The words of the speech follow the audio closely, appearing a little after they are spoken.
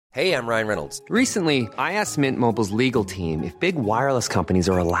Hey, I'm Ryan Reynolds. Recently, I asked Mint Mobile's legal team if big wireless companies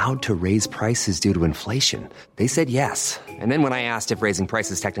are allowed to raise prices due to inflation. They said yes. And then when I asked if raising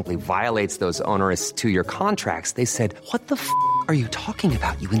prices technically violates those onerous two-year contracts, they said, "What the f*** are you talking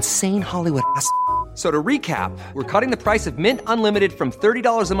about, you insane Hollywood ass?" So to recap, we're cutting the price of Mint Unlimited from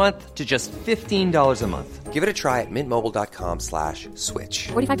 $30 a month to just $15 a month. Give it a try at mintmobile.com/switch.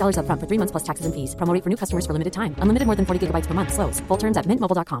 $45 up front for 3 months plus taxes and fees. Promo rate for new customers for limited time. Unlimited more than 40 gigabytes per month. Slows full terms at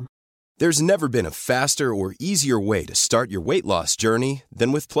mintmobile.com. There's never been a faster or easier way to start your weight loss journey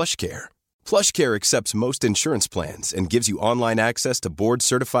than with PlushCare. PlushCare accepts most insurance plans and gives you online access to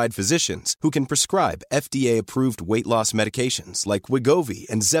board-certified physicians who can prescribe FDA-approved weight loss medications like Wegovy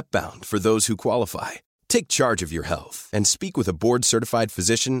and Zepbound for those who qualify. Take charge of your health and speak with a board-certified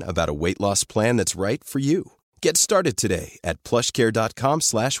physician about a weight loss plan that's right for you. Get started today at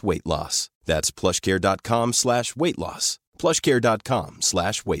plushcare.com/weight loss. That's plushcare.com/weight loss.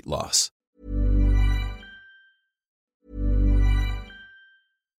 plushcare.com/weight loss.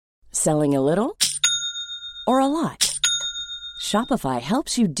 Selling a little or a lot? Shopify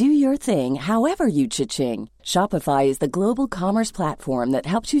helps you do your thing however you cha-ching. Shopify is the global commerce platform that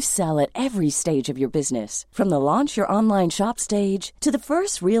helps you sell at every stage of your business. From the launch your online shop stage to the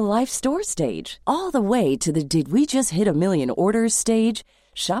first real-life store stage, all the way to the did we just hit a million orders stage.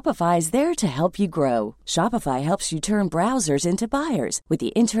 Shopify is there to help you grow. Shopify helps you turn browsers into buyers with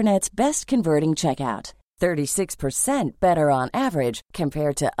the internet's best converting checkout. 36% better on average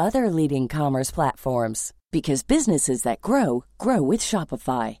compared to other leading commerce platforms. Because businesses that grow, grow with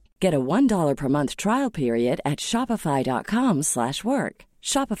Shopify. Get a $1 per month trial period at shopify.com/work.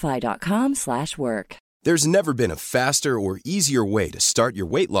 Shopify.com/work. There's never been a faster or easier way to start your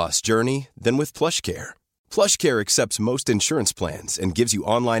weight loss journey than with PlushCare. PlushCare accepts most insurance plans and gives you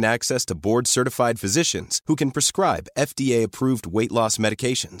online access to board-certified physicians who can prescribe FDA-approved weight loss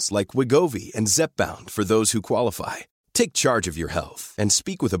medications like Wegovy and Zepbound for those who qualify. Take charge of your health and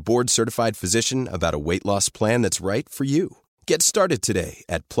speak with a board-certified physician about a weight loss plan that's right for you. Get started today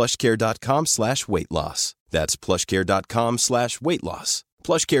at plushcare.com/weight loss. That's plushcare.com/weight loss.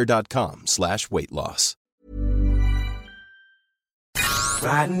 plushcare.com/weight loss.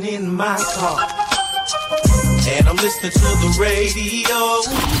 Riding in my car, and I'm listening to the radio.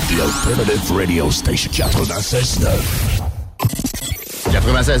 The Alternative Radio Station 96.9.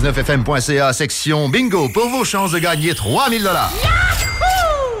 96.9fm.ca, section bingo, pour vos chances de gagner 3000 $.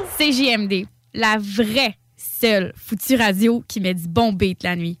 Yahoo! CJMD, la vraie, seule foutue radio qui met du bon beat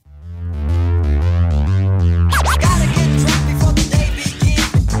la nuit.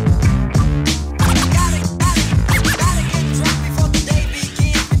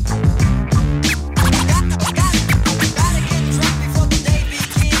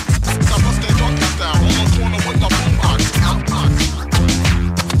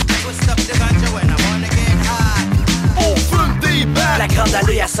 La grande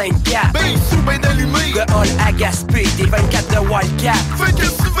allée à Sainte-Cap, Ben sous, ben allumé. de Hall à Gaspé, des 24 de Wildcat.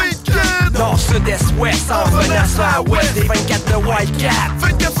 24/24. Nord, sud, est, ouest, en venant sur la ouest, des 24 de Wildcat.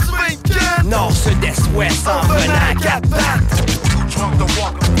 24/24. Nord, sud, est, ouest, en venant à Cap-Pat.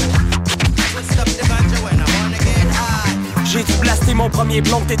 J'ai dû blaster mon premier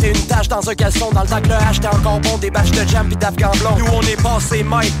blond, t'étais une tache dans un caleçon. Dans le temps que le hash était encore bon, des batchs de jam pis d'afghan blond. Nous on est passé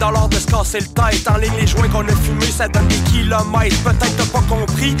maître dans l'ordre de se casser le tête. En ligne les joints qu'on a fumés, ça donne des kilomètres. Peut-être t'as pas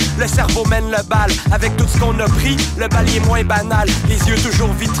compris, le cerveau mène le bal. Avec tout ce qu'on a pris, le bal est moins banal. Les yeux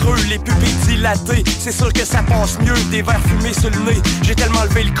toujours vitreux, les pupilles dilatées. C'est sûr que ça passe mieux, des verres fumés sur le nez. J'ai tellement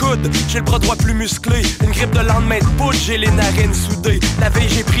levé le coude, j'ai le bras droit plus musclé. Une grippe de lendemain de poudre, j'ai les narines soudées. La veille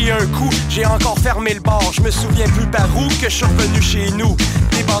j'ai pris un coup, j'ai encore fermé le bar. Je me souviens plus par où que je suis revenu chez nous.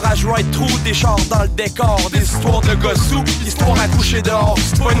 Des barrages right trou, des chars dans le décor. Des histoires de gossous, l'histoire à coucher dehors.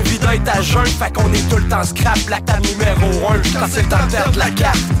 C'est pas une vie d'être à jeun, fait qu'on est tout le temps scrap. La table numéro 1, quand c'est le temps de perdre la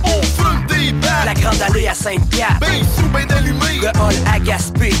carte. On fume des battes. La grande allée à Sainte-Cap, Ben sous, ben allumé. de Hall à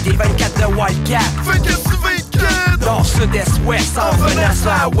Gaspé, des 24 de Wildcat. 24/24. Nord, sud, est, ouest, en venant sur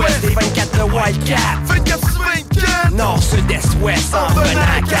la ouest, des 24 de Wildcat. 24/24. Nord, sud, est, ouest, en venant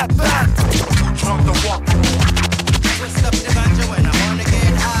à Cap-Pat.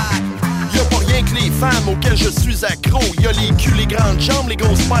 Y'a pas rien que les femmes auxquelles je suis accro. Y'a les culs, les grandes jambes, les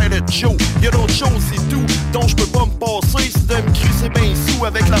grosses paires de Joe. Y'a d'autres choses et tout dont je peux pas me passer. C'est de me cruiser ben sous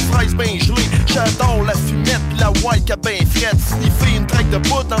avec la fraise ben gelée. J'adore la fumette pis la white qui a ben frette. Sniffer une traque de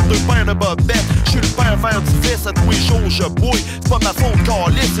poudre dans 2 paires de bobettes. J'suis le père vert du fesse, à tous les jours je bouille. C'est pas ma faute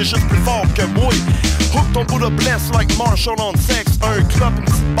calice, c'est juste plus fort que moi. Hook ton bout de bless like Marshall on sex. Un club, une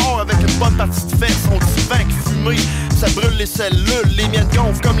petite barre avec une bonne partie de fesses. On dit vent que fumé. ça brûle les cellules. Les miennes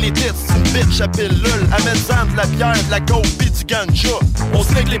gonflent comme les tits, c'est une bitch à pilule. Amène-en de la bière, de la coke pis du ganja. On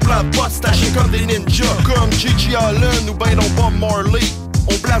se règle les plans de potes stachés comme des ninjas. Comme Gigi Allen ou ben non Bob Marley.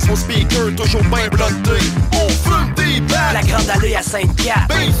 On place vos speakers, toujours ben bluntés. On fume des battes. La Grande Allée à Sainte-Cat.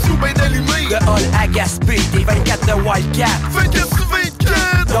 Ben sous, ben allumé. Le hall à Gaspé, des 24 de Wildcat. 24 sur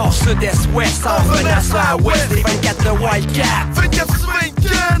 24. Nord, sud, est, ouest, en revenant sur la ouest. Des 24 de Wildcat. 24 sur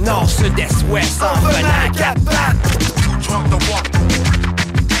 24. Nord, sud, est, ouest, en revenant à 4 pattes.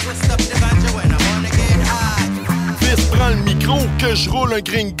 Fils, prends le micro que je roule un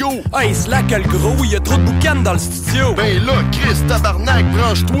gringo. Hey, slack le gros, y'a trop de boucan dans le studio. Ben là, Chris, tabarnak,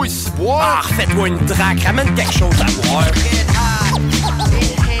 branche-toi ici boire. Ah, refais-toi une traque, ramène quelque chose à boire.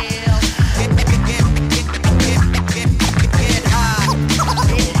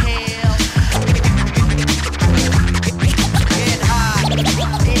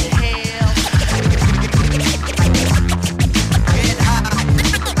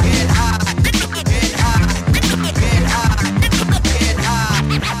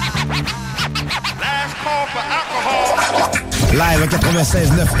 Live à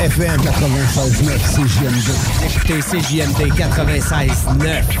 96.9 FM, 96.9 CJMD. Écoutez CJMD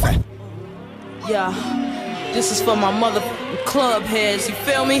 96.9. Yeah, this is for my mother club heads, you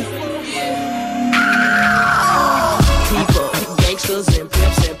feel me? People, gangsters and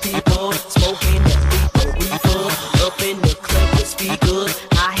pimps and people, smoking that reefer, up in the club with speakers,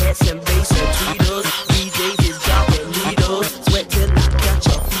 hi-hats and bass and tweeters, DJs is dropping leaders, sweat till I catch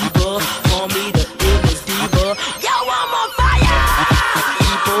a fever, call me the illest diva, yo, I'm on fire!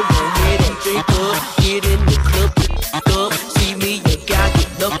 People go ahead and drink up, get in the club, get up, see me, you got get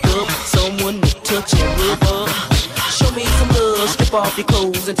locked up, someone to touch and rub up, show me some love, strip off your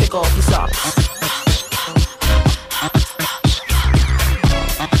clothes and take off your socks.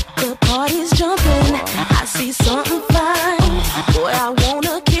 The party's jumping, I see something fine. Boy, I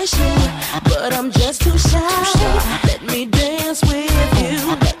wanna kiss you, but I'm just too shy. Let me dance with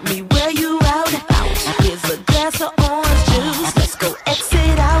you, let me wear you out. Here's a glass of orange juice, let's go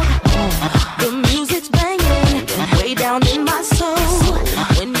exit out. The music's banging, way down in my soul.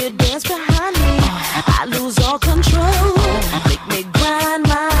 When you dance behind me, I lose all control. Make me grind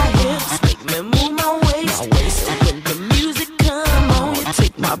my hips, make me move my waist. So when the music come on, you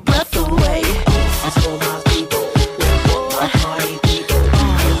take my breath away. This is for my people, my party people.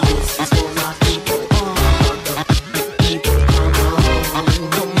 This is for my people, the people.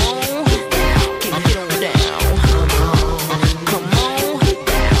 Come on, get on down. Come on,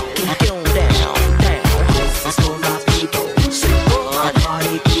 get on down, down. This is for my people, say my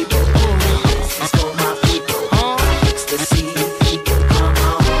party people. This is for my people, ecstasy people.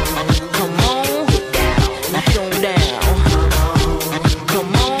 Come on, now get on down.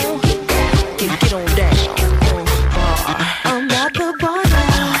 Come on, get on down. I'm at the bar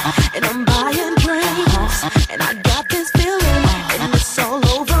now, and I'm buying drinks, and I got this feeling, and it's all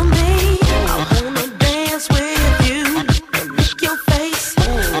over me. I wanna dance with you, and lick your face.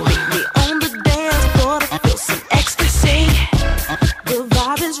 Meet me on the dance floor to feel some ecstasy. The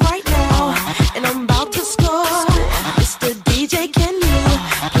vibe is right now, and I'm about to score. Mr. DJ, can you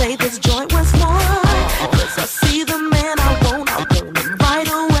play this joint once more? 'Cause I see the man I want him right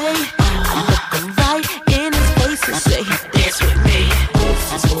away. I look him right in his face and say, dance with me. This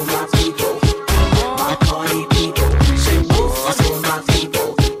is for my people, my party people. Say, this is for my people,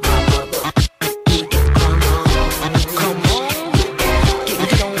 my mother people. Come on,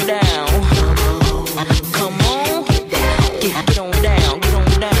 get on down. Come on, get on down, get on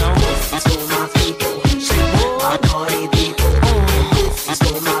down. This is for my people, say, my party people. This is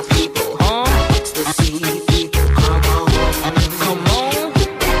for my people, ecstasy people. Come on,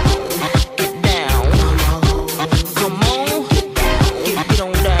 get down. Come on, get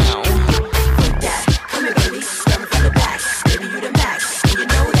on down. Freak that, come here, baby, grab me from the back. Baby, you the max, and you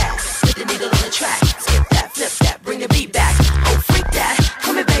know that. Hit the needle on the track, skip that, flip that, bring the beat back. Oh, freak that,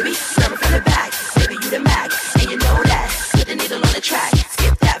 come here, baby, grab me from the back. Baby, you the max, and you know that. Hit the needle on the track,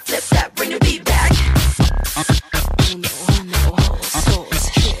 skip that, flip that, bring the beat back.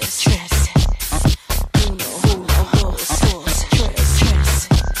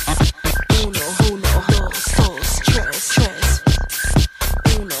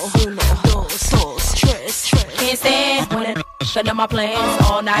 Can't stand when it shut down my plans.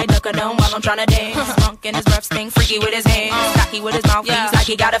 All night looking on while I'm tryna dance. Drunk in his breath, stink freaky with his hands. Cocky with his mouth, he's like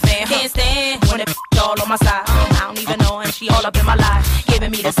he got a fan. Can't stand when it all on my side. I don't even know, and she all up in my life,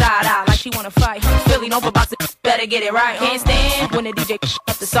 giving me the side eye like she wanna fight. Philly known for boxing, better get it right. Can't stand when the DJ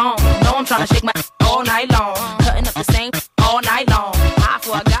up the song. Know I'm tryna shake my all night long, cutting up the same all night long. I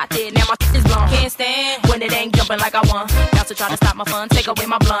forgot that, now my is blown. Can't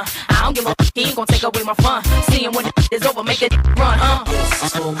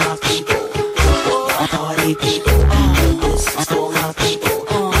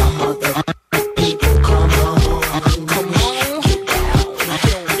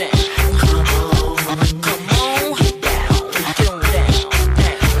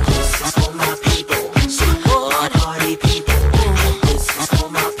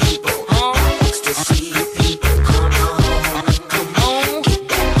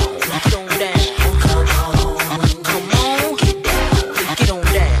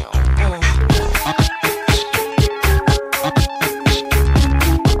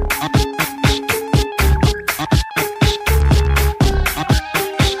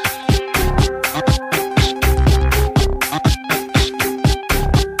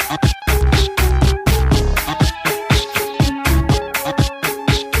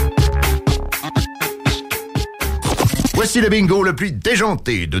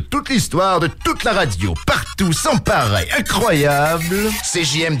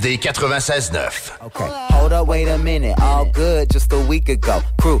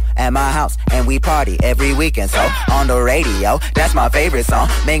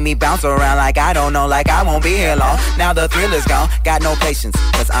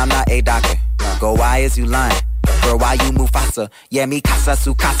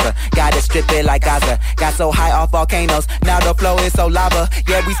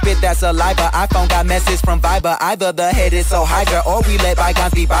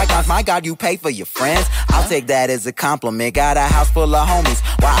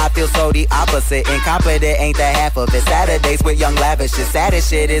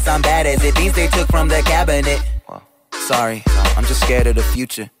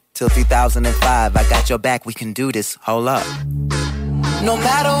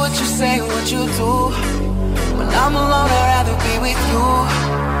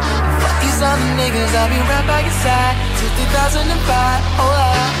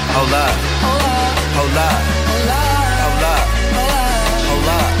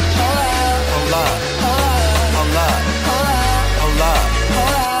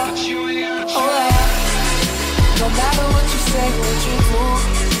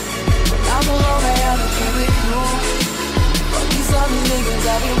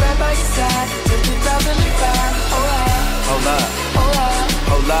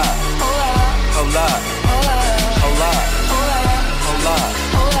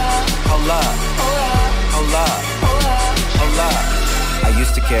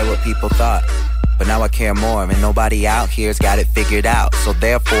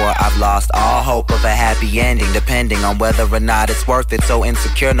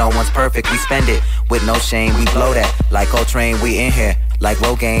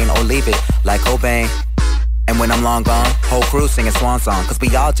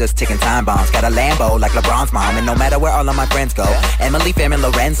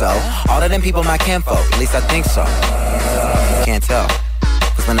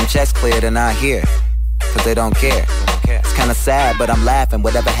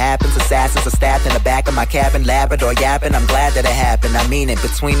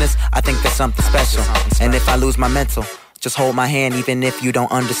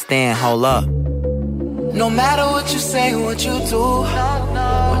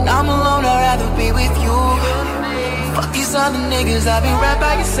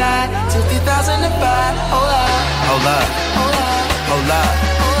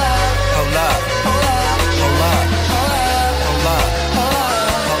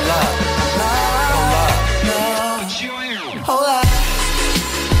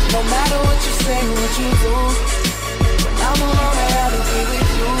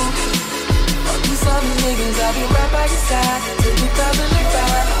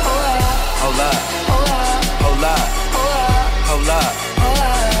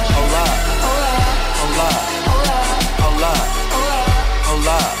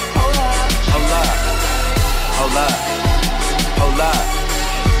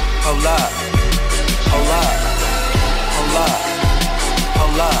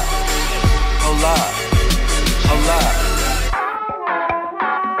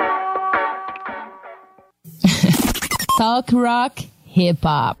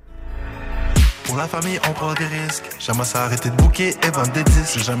J'aimerais ça arrêter de bouquer et vendre des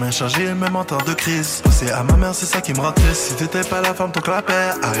disques. J'ai jamais changé, même en temps de crise. Penser à ma mère, c'est ça qui me rend triste. Si t'étais pas la femme, ton clapet.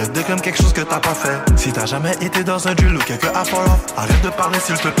 Arrête de comme quelque chose que t'as pas fait. Si t'as jamais été dans un drill ou quelques apports, arrête de parler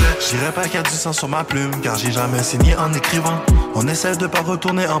s'il te plaît. J'irai pas qu'il y a du sang sur ma plume, car j'ai jamais signé en écrivant. On essaie de pas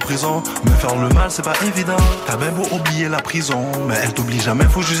retourner en prison, mais faire le mal c'est pas évident. T'as bien beau oublier la prison, mais elle t'oublie jamais,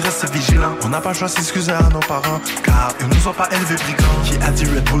 faut juste rester vigilant. On n'a pas le choix de s'excuser à nos parents, car ils nous ont pas élevés brigands. Qui a dit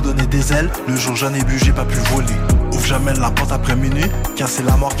Red Bull donner des ailes, le jour j'en ai bu j'ai pas pu voler. Ouvre jamais la porte après minuit, car c'est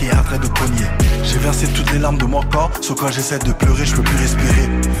la mort qui est en train de cogner. J'ai versé toutes les larmes de mon corps, sauf quand j'essaie de pleurer je peux plus respirer.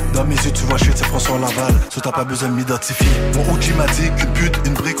 Dans mes yeux tu vois je suis de François Laval, sauf t'as pas besoin de m'identifier. Mon outil m'a dit qu'une pute,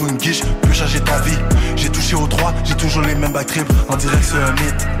 une brique ou une guiche peut changer ta vie. J'ai touché aux trois, j'ai toujours les mêmes backtrips, on dirait que c'est un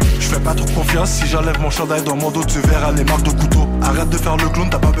mythe. Je fais pas trop confiance, si j'enlève mon chandail dans mon dos tu verras les marques de couteau. Arrête de faire le clown,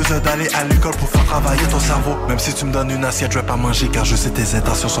 t'as pas besoin d'aller à l'école pour faire travailler ton cerveau. Même si tu me donnes une assiette je vais pas manger, car je sais tes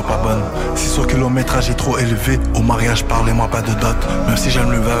intentions sont pas bonnes. Si son kilométrage est trop élevé, au mariage parlez-moi pas de dot. Même si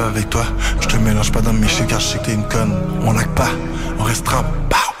j'aime le verre avec toi, je te mélange pas dans mes chiens, car je sais que t'es une conne. On lag pas, on restera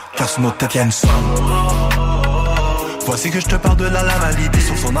pow, car sur notre tête y'a une somme. Voici que je te parle de la validée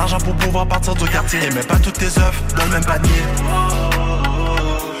sur son argent pour pouvoir partir du quartier. Et mets pas toutes tes œufs dans le même panier.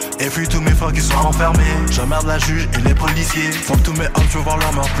 Et puis tous mes frères qui sont enfermés. J'emmerde la juge et les policiers. Faut que tous mes hommes, je veux voir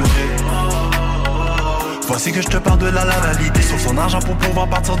leur mort pleurer. Voici que je te parle de la validée sur son argent pour pouvoir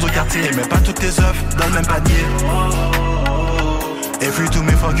partir du quartier. Et mets pas toutes tes œufs dans le même panier. Et puis tous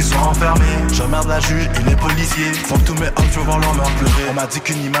mes frères qui sont enfermés. J'emmerde la juge et les policiers. Faut que tous mes hommes, je veux voir leur mort pleurer. On m'a dit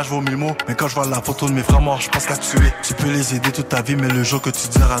qu'une image vaut 1000 mots, mais quand je vois la photo de mes frères morts, je pense qu'à tuer. Tu peux les aider toute ta vie, mais le jour que tu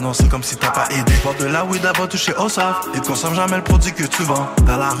diras non, c'est comme si t'as pas aidé. Porte de la weed d'abord touché au soft et consomme jamais le produit que tu vends.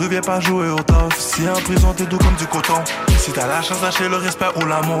 Dans la rue, viens pas jouer au tof. Si en prison, t'es doux comme du coton. Si t'as la chance d'acheter le respect ou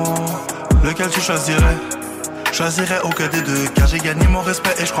l'amour, lequel tu choisirais? Choisirais aucun des deux, car j'ai gagné mon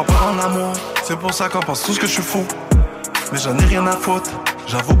respect et je crois pas en l'amour. C'est pour ça qu'on pense tous que je suis fou, mais j'en ai rien à foutre.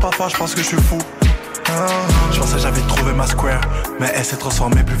 J'avoue parfois je pense que je suis fou. Je pensais que j'avais trouvé ma square, mais elle s'est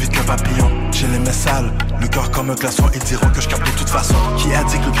transformée plus vite qu'un papillon. J'ai les mains sales, le cœur comme un glaçon. Ils diront que je capte de toute façon. Qui a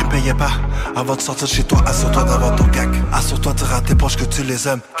dit que le crime payait pas? Avant de sortir de chez toi, assure-toi d'avoir ton cac. Assure-toi de dire à tes proches que tu les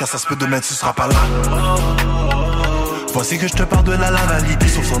aimes, car ça se peut demain tu seras pas là. Voici que je te parle de la validée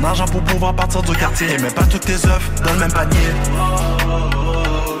sur son argent pour pouvoir partir du quartier. Et mets pas toutes tes œufs dans le même panier.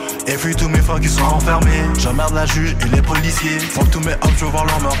 Et puis tous mes frères qui sont enfermés. J'emmerde la juge et les policiers. Faut que tous mes hommes, je veux voir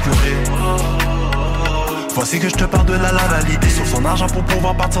leur mort pleurer. Voici que je te parle de la validée sur son argent pour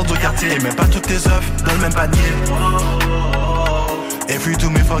pouvoir partir du quartier. Et mets pas toutes tes œufs dans le même panier. Et puis tous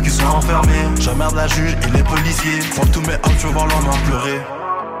mes frères qui sont enfermés. J'emmerde la juge et les policiers. Faut que tous mes hommes, je veux voir leur mort pleurer.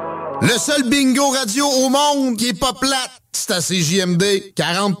 Le seul bingo radio au monde qui est pas plate, c'est à CJMD.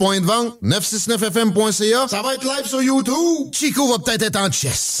 40 points de vente, 969fm.ca. Ça va être live sur YouTube. Chico va peut-être être en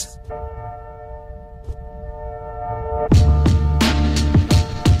chess.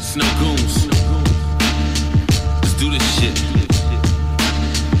 Snow Goons. Let's do this shit.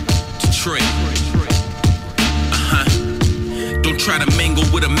 Detroit. Don't try to mingle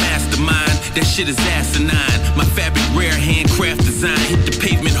with a mastermind. That shit is asinine. My fabric rare, handcraft design. Hit the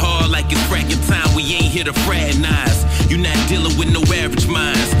pavement hard like it's fracking time. We ain't here to fraternize. You not dealing with no average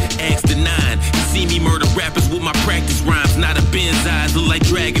minds. Ask the 9. You see me murder rappers with my practice rhymes. Not a Ben's eyes, look like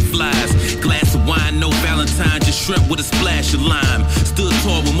dragonflies. Glass of wine, no Valentine. Just shrimp with a splash of lime. Stood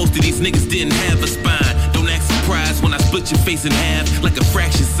tall when most of these niggas didn't have a spine. Don't act surprised when I split your face in half like a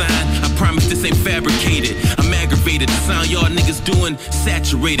fraction sign. I promise this ain't fabricated. I'm aggravated. The sound y'all niggas doing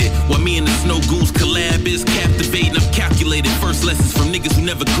saturated. While me and the Snow Goons collab is captivating. I'm calculated. First lessons from niggas who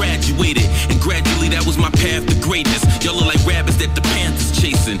never graduated. And gradually that was my path to greatness. Y'all look like rabbits that the Panthers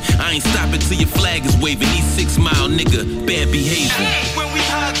chasing. I ain't stopping till your flag is waving. These 6 Mile nigga, bad behavior.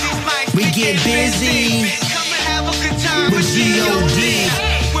 We get busy with G.O.D.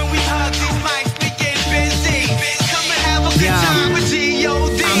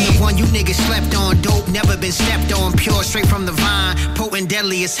 I'm the one you niggas slept on. Dope, never been stepped on. Pure, straight from the vine. Potent,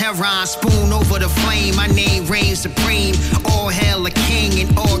 deadly as heroin. Spoon over the flame. My name reigns supreme. All hail a king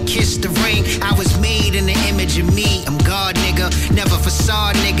and all kiss the ring. I was made in the image of me. I'm God, nigga. Never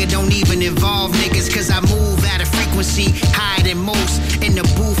facade, nigga. Don't even involve niggas. Cause I move at a frequency higher than most. In the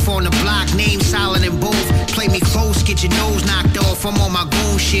booth on the block. Name solid in both. Play me close, get your nose knocked off. I'm on my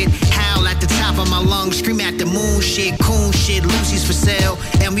goon shit. Howl at the top of my lungs. Scream at the moon shit. Coon shit. Lucy's for sale.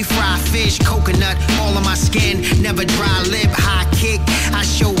 And we fry fish, coconut, all on my skin. Never dry lip, high kick. I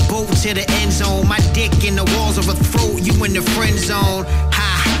show both to the end zone. My dick in the walls of a throat, you in the friend zone.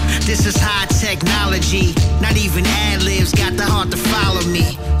 Ha, this is high technology. Not even ad-libs got the heart to follow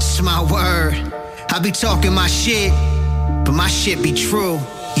me. It's my word. I be talking my shit, but my shit be true.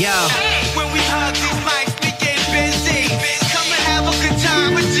 Yo. When we hug these mics, we get busy.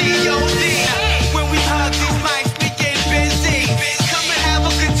 time with G.O.D. When we hug these mics, we get busy. Come and have a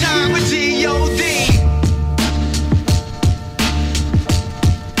good time with G.O.D.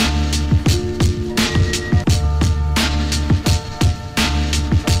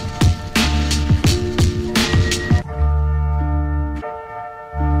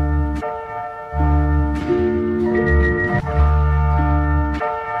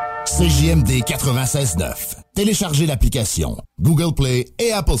 CJMD 96.9. Téléchargez l'application Google Play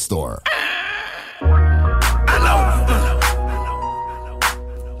et Apple Store. I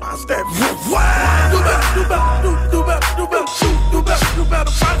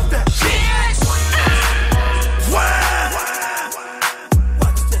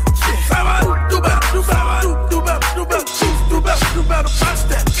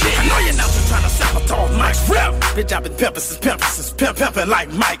know you're not just trying to sabotage Mike's rep. Bitch, I've been pimpin'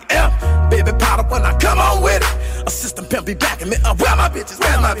 like Mike F. Baby powder when I come on with it. A system pimp be backing me up. Where my bitches?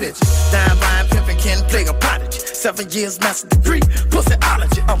 Where's my bitches? Dime buying pimpin' can play a prodigy. 7 years master degree,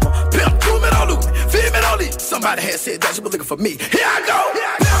 pussyology. I'm a pimp, do me don't lose me, feed me don't leave. Somebody had said that you were looking for me. Here I go,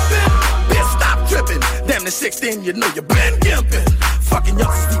 pimpin', bitch stop trippin'. Damn the 16, you know you been gimpin'. Fucking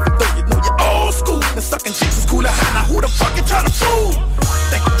youngsters even though you know you're old school. Been sucking chicks in school to high, now who the fuck you tryna fool?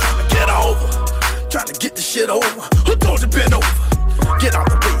 Think you tryna get over, tryna get this shit over. Who told you bend over? Get out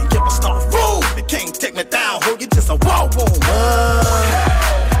the way and give a stuff room. You can't take me down, ho, you just a wall wound.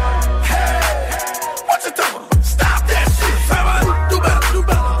 What you talking about? Stop that shit. Do better, do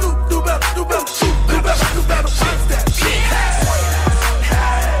better, do better, do better, do better, do better, watch that shit.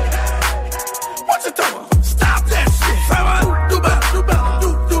 What you talking about? Stop that shit. Do better, do better,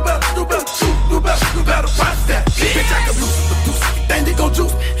 do better, do better, do better, do better, watch that shit. Bitch, I can lose it, but you think they gon'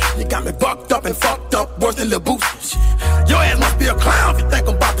 juice me? You got me bucked up and fucked up, worse than Lil Boosie. Your ass must be a clown if you think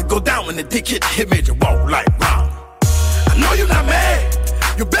I'm about to go down when the dick hit made you walk like round. I know you're not mad.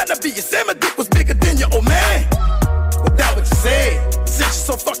 You better be. You said my dick was bigger than your old man. Well, that what you said. Since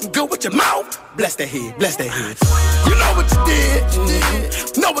you're so fucking good with your mouth, bless that head, bless that head. You know what you did.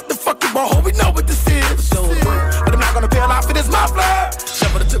 Know what the fuck you want. We know what this is. But I'm not gonna bail out for this muffler.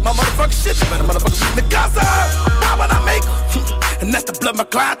 Never took my motherfucking shit. You better motherfucking shoot the Gaza. Why would I make her? And that's the blood my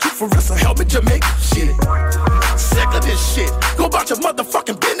Clyde. True for real, so help me Jamaica. Shit. Sick of this shit. Go about your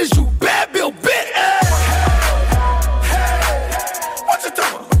motherfucking business, you bad Bill bitch. What you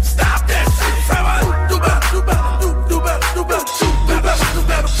doing? Stop that shit. Do better, do better, do better, do better, do better, do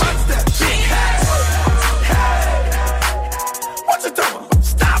better, watch that shit. What you doing?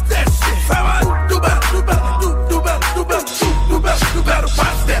 Stop that shit. Do better, do better, do better, do better, do better, do better,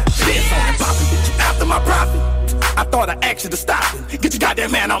 watch that shit. On poppin', bitch, you after my profit. I thought I asked you to stop it. Get your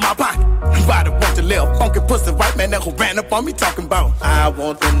goddamn man on my pocket. Why the want your little funky pussy white man that who ran up on me talking about I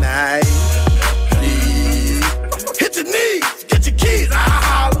want the night, please. Hit your knees, get your keys, I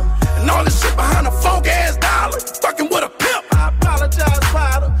holler. And all this shit behind a funk ass dollar. Fucking with a pimp, I apologize,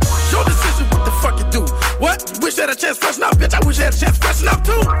 father. Your decision, what the fuck you do? What? Wish you had a chance freshen up, bitch. I wish you had a chance freshen up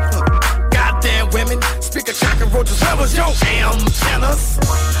too. Goddamn women, speak of cockroaches, where was your antennas?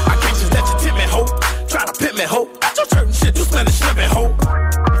 I can't just let you tip me, ho. Try to pimp me, ho. At your church and shit, you smell the shrimping, ho.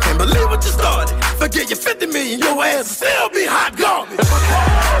 Can't believe what you started. Forget your 50 million, your ass will still be hot garbage.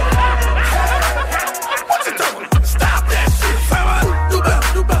 What you doing? Stop that shit. Do better,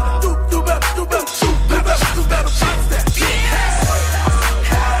 do better, do better, do better, do better, do better, watch that shit.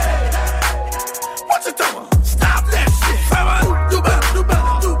 What you doing? Stop that shit. Do better, do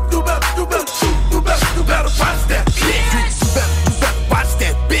better, do better, do better, do better, do better, watch that shit. Do better, watch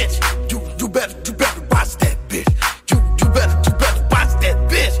that bitch. Do better, watch that bitch. Do better, watch that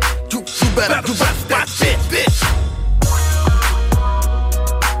bitch. Do better, watch that bitch.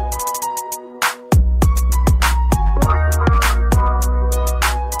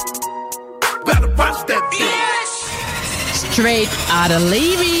 Better watch that bitch. Straight out of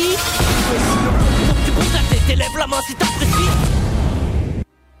Levy.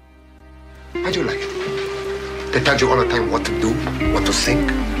 How'd you like it? They tell you all the time what to do, what to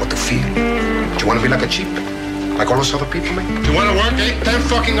think, what to feel. Do you want to be like a sheep? Like all those other people, man? Do you want to work 8, 10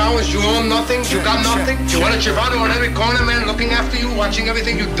 fucking hours? You own nothing? You got nothing? Do you want a Chivano on every corner, man, looking after you, watching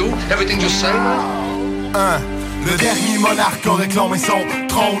everything you do, everything you say, man? Le dernier monarque a réclamé son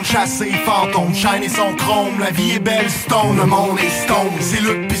trône, chassé fantôme, chaîne et son chrome. La vie est belle, stone, le monde est stone. C'est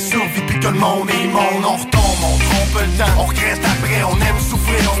lutte pis survie pis que le monde est monde. On retombe, on trompe le temps, on regrette après, on aime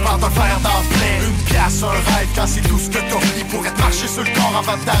souffrir, on se part de fer dans le plaie. Une pièce, un rêve, quand c'est tout ce que t'as. Il pourrait te marcher sur le corps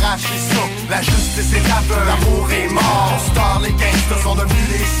avant de t'arracher ça. La justice est aveugle, l'amour est mort. Stars, les gangsters sont devenus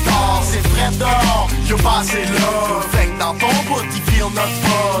des stars. C'est vrai dehors, y'a pas assez là. Fait que dans ton bout, ils feel notre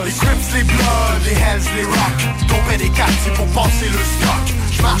buzz. Les Crips, les Bloods, les Hells, les Rocks. Tomber des quartiers pour passer le stock.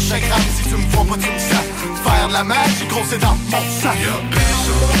 prochain crâne. Si tu me vois pas, tu me sens. Faire de la magie, gros, c'est dans mon sang. Y'a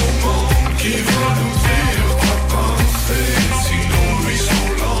personne au monde qui va nous dire quoi penser. Si nos nuits sont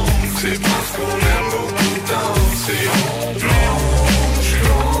longues, c'est parce qu'on aime beaucoup danser. On plonge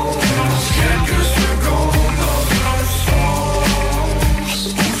quelques secondes dans un songe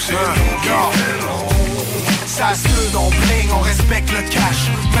où c'est nous qui fait ça se on bling, on respecte le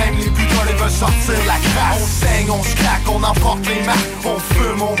cash. Même les butoles, ils veulent sortir la crasse. On saigne, on se claque, on emporte les marques. On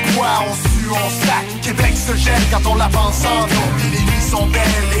fume, on boit, on sue, on sac. Québec se gèle quand on l'avance en nous. Les nuits sont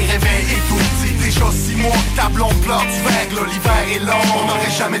belles, les réveils étourdis. Déjà 6 mois que ta blonde pleure du verglas, l'hiver est long. On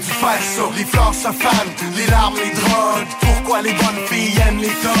n'aurait jamais dû faire ça. Les fleurs se fanent, les larmes, les drogues. Pourquoi les bonnes filles aiment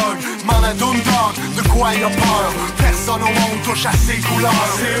les dogs? Man a dog, de quoi y a peur? Personne au monde touche à ses couleurs.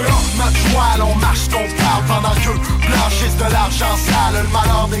 C'est là notre joie, on marche, qu'on parle pendant que blanchissent de l'argent sale. Le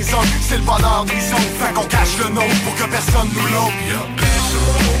malheur des uns, c'est le bonheur des autres. Fait qu'on cache le nôtre pour que personne nous l'autre. Y'a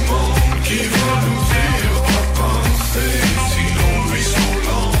personne au monde qui va nous dire quoi penser. Si nos nuits sont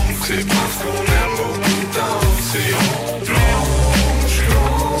longues, c'est parce qu'on aime beaucoup danser. On plonge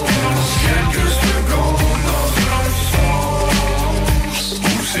quelques secondes dans un songe où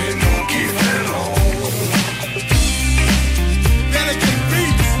c'est nous qui fait l'ombre.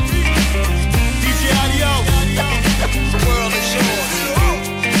 World is yours.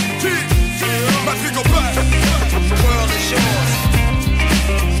 Patrick Aubert. World is yours.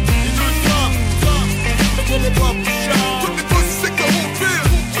 Les deux femmes. Toutes les pop shots. Toutes les pussy c'est comme on file.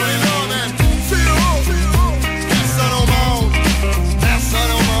 On est là, man. C'est haut. Personne au monde.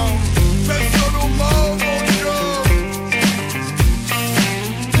 Personne au monde. Personne au monde, mon Dieu.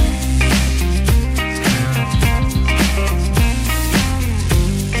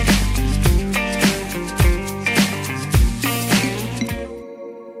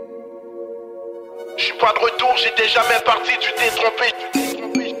 J'suis pas de retour, j'étais jamais parti, tu t'es trompé.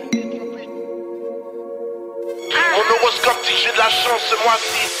 Mon horoscope dit que j'ai de la chance ce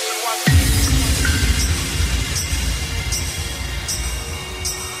mois-ci.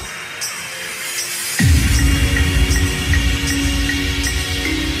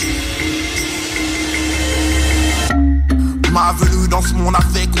 Ma venue dans ce monde a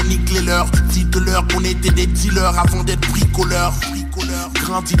fait qu'on nique les leurs. Dites-leur qu'on était des dealers avant d'être bricoleurs.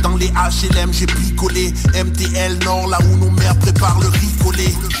 Grandi dans les HLM, j'ai picolé. MTL Nord, là où nos mères préparent le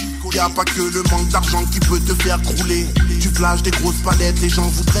ricolé. Y'a pas que le manque d'argent qui peut te faire crouler. Tu flashes des grosses palettes, les gens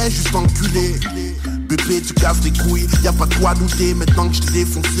voudraient juste enculer. Bébé, tu casses les couilles, y'a pas de quoi douter. Maintenant que je t'ai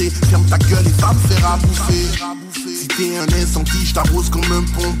défoncé, ferme ta gueule et va me faire à bouffer. Si t'es un incendie, je t'arrose comme un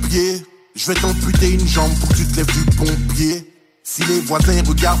pompier. Je vais t'amputer une jambe pour que tu te lèves du pompier. Si les voisins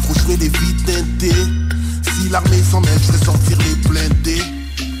regardent trop, je vais les vides teinter. Si l'armée s'en mêle, je vais sortir les blindés.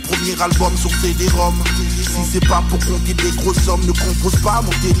 Premier album sur CD-ROM. Si c'est pas pour compter des grosses sommes, ne compose pas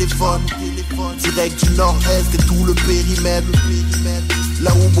mon téléphone. Direct du nord-est et tout le périmètre.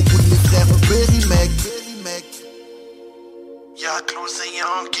 Là où beaucoup de mes frères ont péri, mec. Y'a que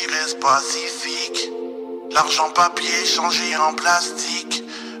l'océan qui reste pacifique. L'argent papier changé en plastique.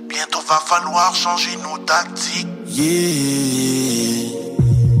 Bientôt va falloir changer nos tactiques. Yeah.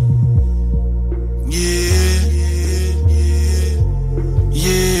 Yeah.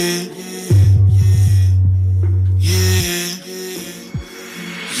 Yeah. Yeah.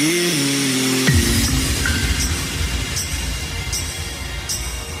 Yeah.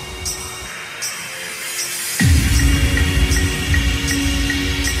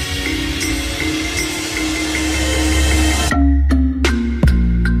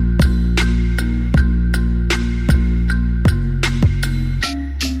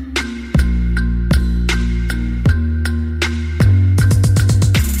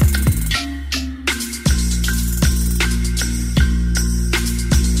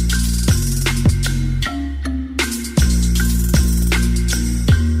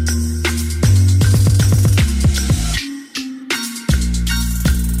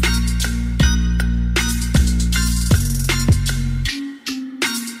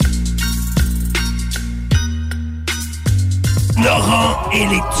 Laurent et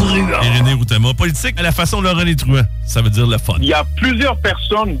les truands. Irénée Routama, politique à la façon Laurent et les truands. Ça veut dire le fun. Il y a plusieurs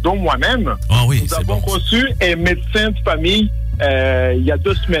personnes, dont moi-même, nous avons reçu un médecin de famille il y a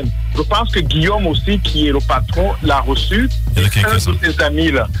 2 semaines. Je pense que Guillaume aussi, qui est le patron, l'a reçu. Un de ses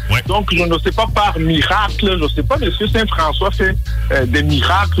amis, là. Ouais. Donc, je ne sais pas par miracle, je ne sais pas, monsieur Saint-François fait des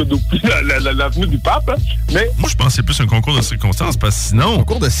miracles depuis la venue du pape, mais... Moi, je pense que c'est plus un concours de circonstances, parce que sinon...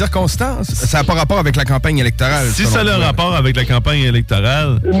 Concours de circonstances? Ça n'a pas rapport avec la campagne électorale. Si ça a le rapport avec la campagne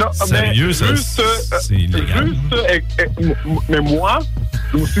électorale, non, sérieux, mais c'est illégal. mais moi,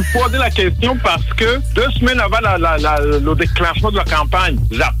 Je me suis posé la question parce que 2 semaines avant le déclenchement de la campagne,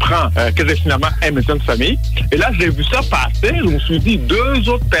 j'apprends que j'ai finalement un médecin de famille. Et là, j'ai vu ça passer. Je me suis dit, 2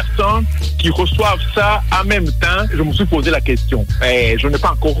 autres personnes qui reçoivent ça en même temps. Je me suis posé la question. Et je n'ai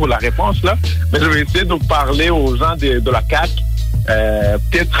pas encore la réponse là, mais je vais essayer de parler aux gens de la CAQ.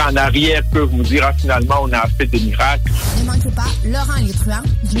 Peut-être en arrière peuvent nous dire finalement on a fait des miracles. Ne manquez pas Laurent et les truands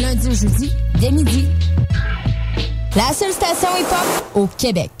du lundi au jeudi dès midi. La seule station hip-hop au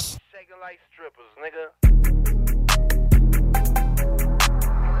Québec.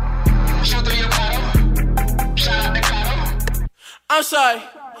 I'm sorry,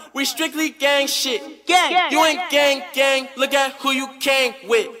 we strictly gang shit. Gang. You ain't gang, look at who you came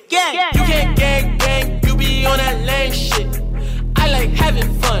with. Gang. You can't gang, you be on that lame shit. I like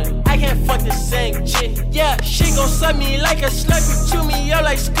having fun, I can't fuck the same chick. Yeah, she gon' suck me like a slurpee, chew me up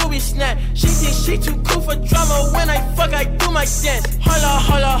like Scooby Snap. She thinks she too cool for drama, when I fuck I do my dance.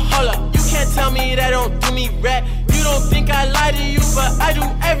 Holla, you can't tell me that don't do me right. You don't think I lie to you, but I do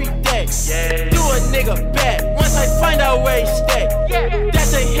every day. Yeah. Do a nigga bad, once I find out where he stay. Yeah.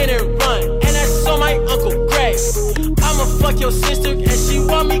 That's a hit and run, and that's on my Uncle Greg. I'ma fuck your sister, and she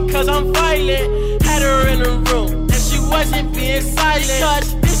want me cause I'm violent. Had her in the room, and she wasn't being silent.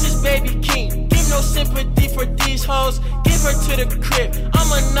 Cause this is Baby King, give no sympathy for these hoes. Give her to the crib,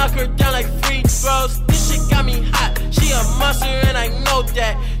 I'ma knock her down like free throws. This shit got me hot, she a monster and I know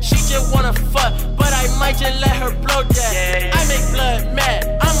that. She just wanna fuck, but I might just let her blow that. Yeah. I make blood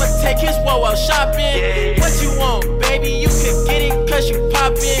mad, I'ma take his woe while shopping. Yeah. What you want, baby, you could get it cause you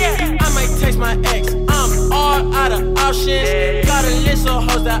poppin'. Yeah. I might text my ex, I'm all out of options. Yeah. Got a list of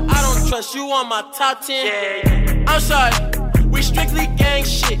hoes that I don't trust, you on my top 10. Yeah. I'm sorry, we strictly gang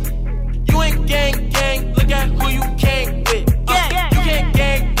shit. You ain't gang, look at who you came with. You can't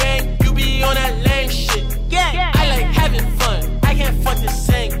gang, you be on that lame shit. I like having fun, I can't fuck the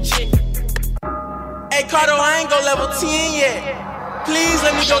same chick. Hey Cardo, I ain't go level 10 yet. Please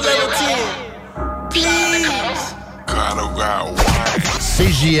let me go level 10. Please. Cardo got wine.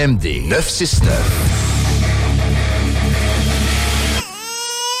 CJMD 969.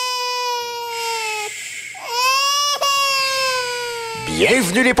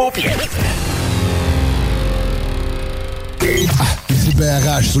 Bienvenue les paupières. Ici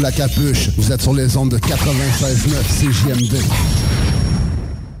BRH sous la capuche. Vous êtes sur les ondes de 96.9 CJMD.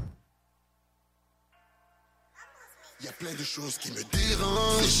 Plein de choses qui me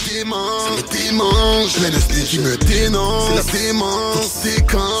dérangent, ça me démange. Plein de style qui me dénonce, c'est la démence.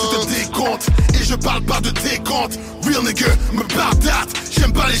 C'est un décompte, et je parle pas de décompte. Real nigga, me bardate.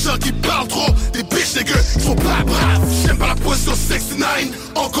 J'aime pas les gens qui parlent trop, des bitch nigga, ils sont pas braves. J'aime pas la position 69,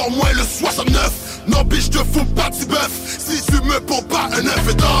 encore moins le 69. Non bitch, te fous pas de bœuf. Si tu me poses pas un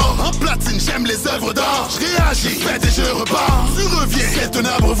œuf d'or. En platine, j'aime les œuvres d'art. Je réagis, fais et je repars. Tu reviens, c'est un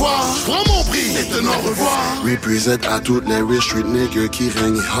abreuvoir. Je prends mon prix, c'est un au revoir. Represent à toutes les real street niggas qui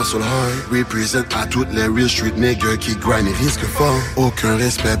règnent et hustle hard. Represent à toutes les real street niggas qui grind et risquent fort. Aucun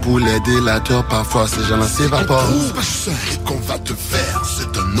respect pour les délateurs, parfois ces gens-là s'évaporent. C'est pas juste un hit qu'on va te faire,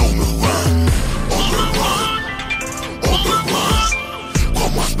 c'est un no me run. On me run, on me run.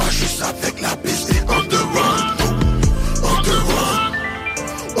 Crois-moi, c'est pas juste avec la piste et on the run. On the run,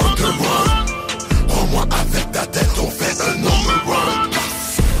 on the run. Crois-moi, avec ta tête, on fait un no me run.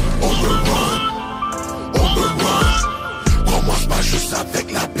 On me run, on me run. Crois-moi, c'est pas juste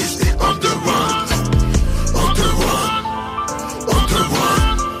avec la piste et on the run. On the run, on the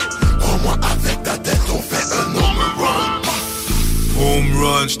run. Crois-moi, avec ta tête, on fait un no me run. Home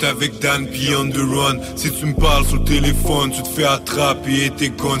run, j'étais avec Dan P on the run. Si tu me parles sur le téléphone, tu te fais attraper et tes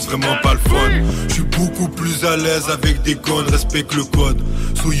guns, c'est vraiment pas le fun. J'suis beaucoup plus à l'aise avec des guns, respecte le code.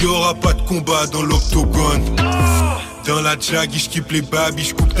 So y'aura pas de combat dans l'octogone. Dans la jaggy, j'kippe les babys,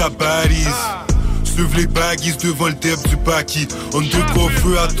 j'coupe ta balise. Sauve les baguises devant le deb du paki. On te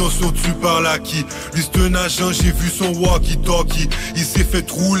coffre, attention tu parles à qui. Lui c'est un agent, j'ai vu son walkie-talkie. Il s'est fait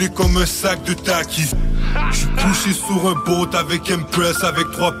rouler comme un sac de taquis. J'suis couché sur un boat avec Empress,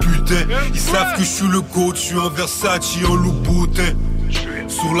 avec 3 putains. Ils savent que j'suis le GOAT, j'suis en Versace, en Louboutin.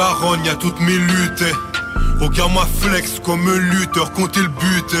 Sur la rogne y'a toutes mes luttes. Regarde-moi flex comme un lutteur, comptez le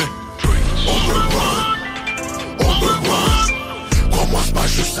but. On me run, on me run. Crois-moi c'est pas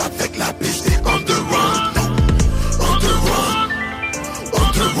juste avec la piste et on the run. On the run, on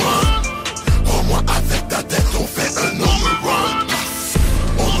the run. Crois-moi avec ta tête on fait un on me run.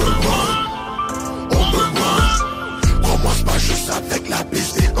 On me run, on me run. Crois-moi c'est pas juste avec la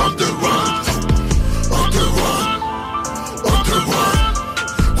piste et on the run. On the run, on the run.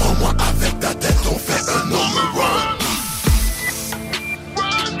 Crois-moi avec ta tête on fait un on me run.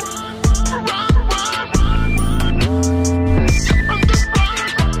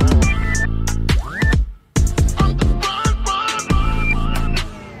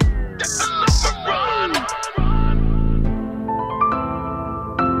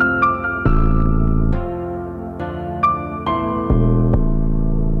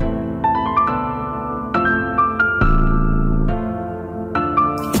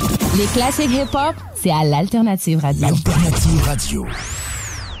 Les classiques hip-hop, c'est à l'Alternative Radio. L'Alternative Radio.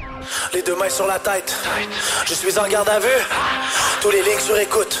 Les deux mains sur la tête. Je suis en garde à vue. Tous les lignes sur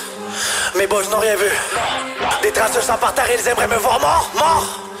écoute. Mes boys n'ont rien vu. Des traceurs sans par terre, ils aimeraient me voir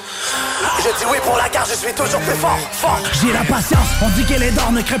mort. Je dis oui pour la carte, je suis toujours plus fort. J'ai la patience, on dit qu'elle est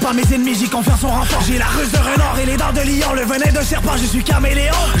d'or, ne crée pas mes ennemis, j'y confiance en renfort. J'ai la ruse de renard et les dents de lion, le venin de serpent, je suis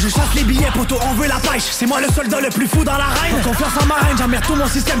caméléon. Je chasse les billets, poteau, on veut la pêche, c'est moi le soldat le plus fou dans l'arène. Confiance en ma reine, j'emmerde tout mon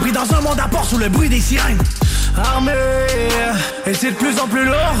système, pris dans un monde à port sous le bruit des sirènes. Armé, et c'est de plus en plus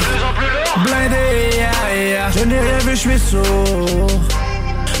lourd. Blindé, je n'ai rien vu, je suis sourd.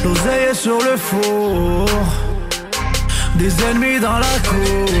 L'oseille est sur le four. Des ennemis dans la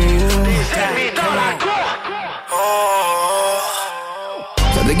cour.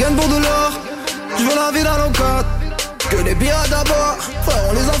 Ça dégaine pour de l'or. Je veux la vie dans nos côtes. Que des pirates d'abord. Frère,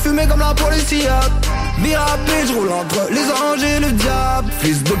 on les a fumés comme la police. Vie rapide, je roule entre les anges et le diable.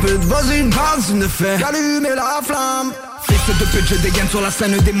 Fils de pute, vas-y une base, ne fait qu'allumer la flamme. Fils de pute, je dégaine sur la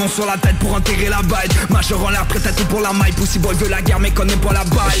scène, démon sur la tête pour enterrer la bête. Major en l'air, prêt à tout pour la maille. Pussy boy veut la guerre mais connaît pas la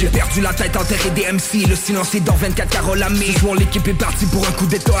balle. J'ai perdu la tête, enterré des MC. Le silence est dans 24 Carole Amé. Ce soir l'équipe est partie pour un coup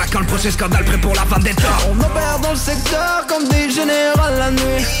d'état. Quand le prochain scandale prêt pour la vendetta. On opère dans le secteur comme des générales la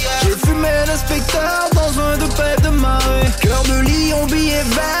nuit. J'ai fumé l'inspecteur dans un de paix de marée. Cœur de lion, billet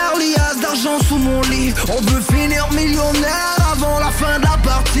vert, liasse d'argent sous mon lit. On veut finir millionnaire avant la fin de la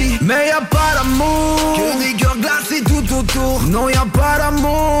partie. Mais y a pas d'amour, que des cœurs glacés tout autour. Non y a pas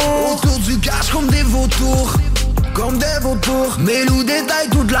d'amour, autour du cash comme des vautours. Comme des vautours, mes loups détaillent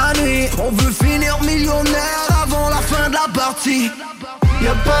toute la nuit. On veut finir millionnaire avant la fin de la partie. Y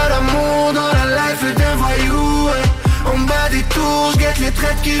a pas d'amour dans la life d'un voyou, ouais. On bat des tours, j'guette les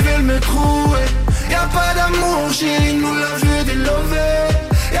traites qui veulent me trouver. Y a pas d'amour, chérie, nous la veux délover.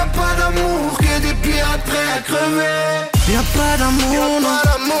 Y a pas d'amour, que des pirates prêts à crever. Y a pas d'amour, non,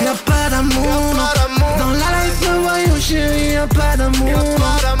 y a pas d'amour, non. Dans la life d'un voyou, chérie, y a pas d'amour. Y a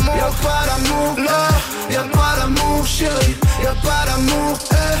pas d'amour, là, y a pas d'amour, chérie. Y a pas d'amour,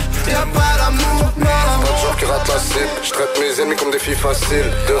 y a pas d'amour, non. Pas de joueur qui rate la cible, je traite mes ennemis comme des filles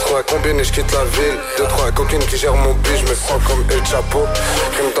faciles. 2-3 combines et je quitte la ville. 2-3 coquines qui gèrent mon bus, je me sens comme El Chapo.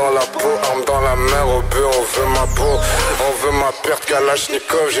 Crime dans la peau, arme dans la mer, au bœuf, on veut ma peau. On veut ma perte,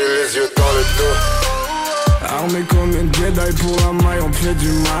 Kalachnikov, j'ai les yeux dans le dos. Armé comme un Jedi pour la maille, on fait du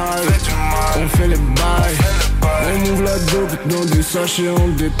mal. On fait les bails, on ouvre la dope dans des sachets en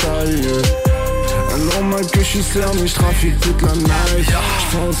détail. Normal que je suis cerné, je trafique toute la night.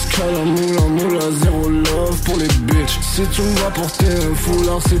 J'pense qu'à la moula, zéro love pour les bitches. Si tu me vois porter un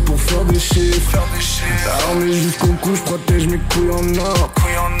foulard, c'est pour faire des chiffres. Armé jusqu'au cou, j'protège mes couilles en or.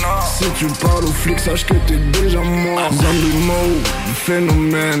 Si tu parles au flic, sache que t'es déjà mort. Zombie mode,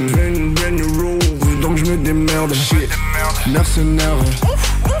 phénomène, brand new rules, donc j'me démerde. Shit, mercenaire.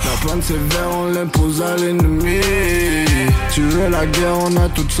 La panne sévère, on l'impose à l'ennemi. Tu veux la guerre, on a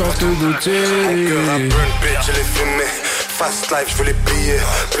toutes sortes de tirs. Burn bitch, je l'ai fumé. Fast life, je veux les billets.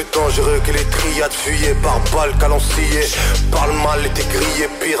 Plus dangereux que les triades, fuyés par balle, calancier. Parle mal et t'es grillé,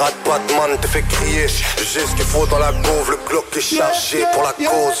 pirate, Batman te fait crier. J'ai ce qu'il faut dans la gauve, le Glock est chargé pour la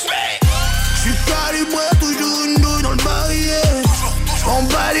cause. J'suis calibré, toujours une douille dans le barillet. On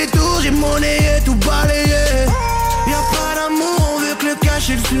bat les tours, j'ai monnayé, tout balayé. Y'a pas d'amour, on veut que le cash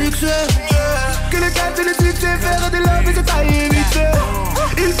et le succès. Que le cash et le succès, faire des love et se tailler vite fait.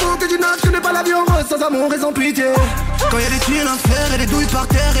 Il faut que tu nages, je n'ai pas la vie en rose sans amour et sans pitié. Quand y'a des tuiles à faire et des douilles par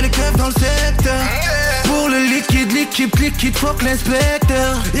terre et les keufs dans le secteur. Pour le liquide, liquide, fuck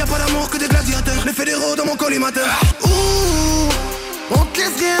l'inspecteur. Y'a pas d'amour que des gladiateurs, les fédéraux dans mon collimateur. Ouh, on te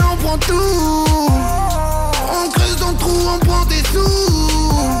laisse rien, on prend tout. On creuse dans le trou, on prend tes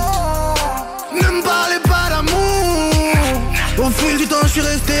sous. Ne me parlez pas d'amour. Au fil du temps je suis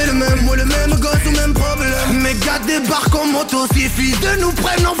resté le même. Moi le même gosse au même problème. Mes gars débarquent en moto. Suffit de nous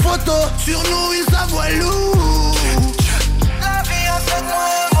prendre en photo. Sur nous ils s'avoient lourd. La vie a fait de moi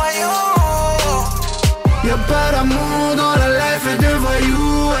un voyou. Y'a pas d'amour dans la life de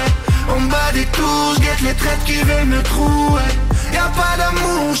voyou, ouais. On bat des tours, j'guette les traites qui veulent me trouver. Y'a pas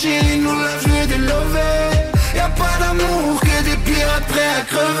d'amour, chérie, nous la veux délover. Y'a pas d'amour, que des pirates prêts à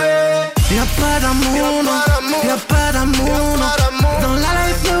crever. Y'a pas d'amour, non, y'a pas d'amour, non. Dans la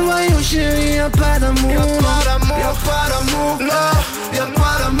life de voyou, chérie, y'a pas d'amour. Y'a pas d'amour, là, y'a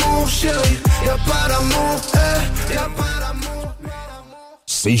pas d'amour, chérie. Y'a pas d'amour, y'a pas d'amour.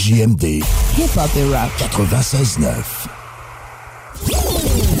 CJMD Hip-Hop et Rap 96.9.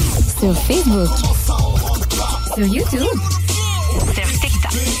 Sur Facebook, sur YouTube, sur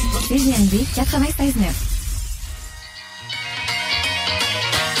TikTok, CJMD 96.9.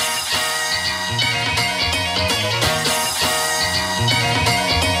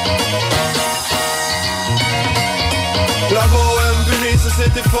 La bohème punie, ça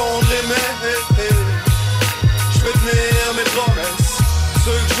s'est effondré, mais j'peux tenir mes promesses.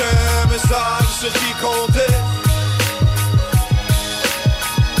 Ceux que j'aime savent sur qui compter.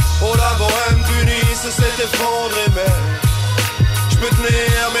 Oh, la bohème punie, ça s'est effondré, mais j'peux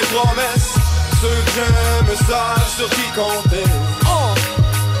tenir mes promesses. Ceux que j'aime savent sur qui compter.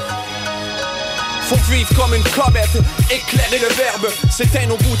 Faut vivre comme une comète, éclairer le verbe,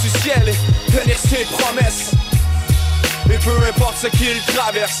 s'éteindre au bout du ciel et tenir ses promesses. Et peu importe ce qu'ils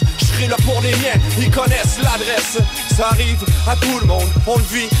traversent, je serai là pour les miens, ils connaissent l'adresse. Ça arrive à tout le monde, on le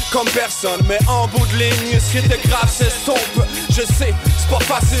vit comme personne. Mais en bout de ligne, ce qui était grave s'estompe. Je sais, c'est pas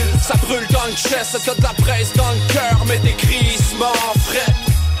facile, ça brûle dans le chest. T'as de la presse dans le cœur, mais des crissements frais.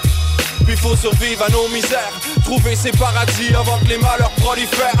 Puis faut survivre à nos misères, trouver ses paradis avant que les malheurs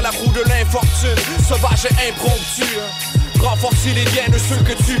prolifèrent. La roue de l'infortune, sauvage et impromptue. Renforcer les liens de ceux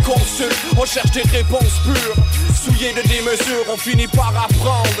que tu consultes. On cherche des réponses pures, souillées de démesures. On finit par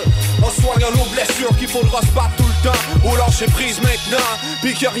apprendre, en soignant nos blessures, qu'il faudra se battre tout le temps ou lâcher prise maintenant.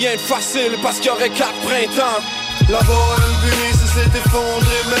 Puis qu'il n'y a rien de facile parce qu'il y aurait 4 printemps. La bohème punie, ça s'est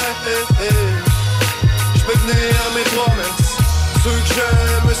effondré, mais j'peux tenir mes promesses. Ceux que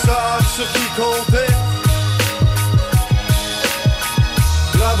j'aime savent sur qui compter.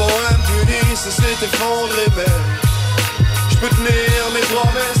 La bohème punie, ça s'est effondré, mais j'peux tenir mes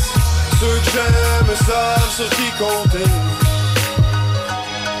promesses. Ceux que j'aime savent sur qui compter.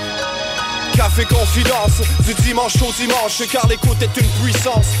 Café confidence, du dimanche au dimanche, car l'écoute est une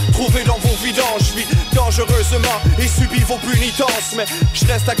puissance. Trouvez dans vos vidanges, je vis dangereusement et subis vos punitences. Mais je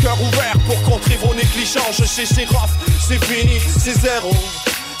reste à cœur ouvert pour contrer vos négligences. Chez Sheriff, c'est fini, c'est zéro.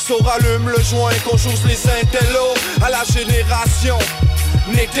 So rallume le joint qu'on joue les intellos à la génération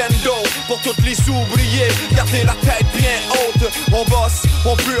Nintendo, pour toutes les oubliés, gardez la tête bien haute. On bosse,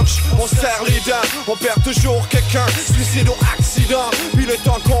 on purge, on serre les dents. On perd toujours quelqu'un, suicide ou accident. Puis le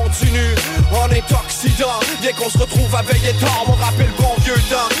temps continue, en intoxidant. Bien qu'on se retrouve à veiller tard, on rappelle bon vieux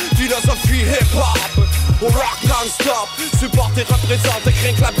temps. Philosophie hip-hop, on rock non-stop. Supporte et représente,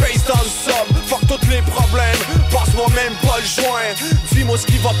 craint que la bass dans le sub. Fuck tous les problèmes, passe-moi même pas le joint. Dis-moi ce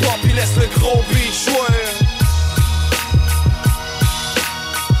qui va pas, puis laisse le gros beat jouer.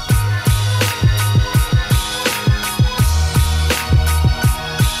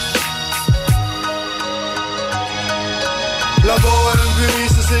 La bohème punie,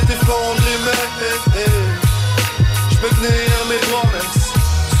 ça s'est effondré, mais j'peux tenir mes promesses.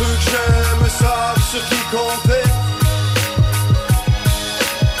 Ceux que j'aime savent sur qui compter.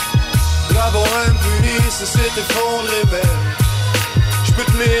 La bohème punie, ça s'est effondré, mais j'peux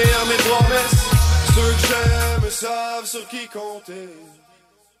tenir mes promesses. Ceux que j'aime savent sur qui compter.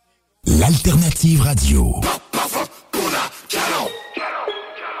 L'alternative radio.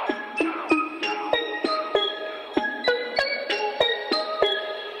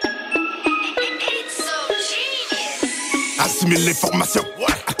 Assimile l'information,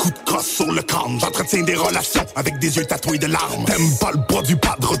 à coups de crosse sur le crâne. J'entretiens des relations avec des yeux tatoués de larmes. T'aimes pas le produit,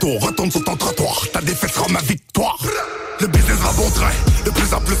 pas de retour, retourne sur ton trottoir. Ta défaite sera ma victoire. Le business va bon train, de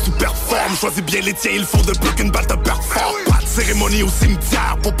plus en plus tu performes. Choisis bien les tiens, il faut de plus qu'une balle te performe. Pas de cérémonie au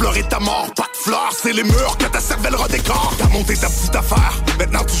cimetière pour pleurer ta mort. Pas de fleurs, c'est les murs que ta cervelle redécore. T'as monté ta petite affaire,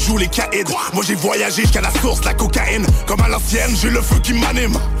 maintenant tu joues les caïds. Moi j'ai voyagé jusqu'à la source de la cocaïne. Comme à l'ancienne, j'ai le feu qui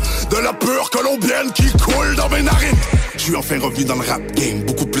m'anime. De la pure colombienne qui coule dans mes narines. Je suis enfin revenu dans le rap game,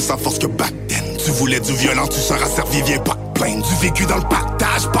 beaucoup plus en force que back then. Tu voulais du violent, tu seras servi, viens pas te plaindre. Du vécu dans le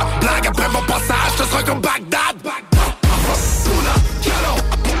partage, pas de blague, après mon passage, je serai comme Bagdad.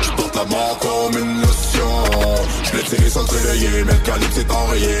 J'porte la mort comme une lotion. J'l'ai tiré sans te réveiller, mais le calibre s'est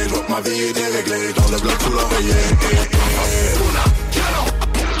enrayé. J'vois que ma vie est déréglée, dans le bloc sous l'oreiller.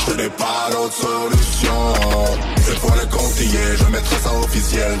 Je n'ai pas d'autre solution. Cette fois le compte y est, je mettrai ça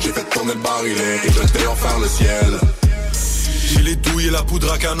officiel. J'ai fait tourner le barillet et je t'ai offert le ciel. J'ai les douilles et la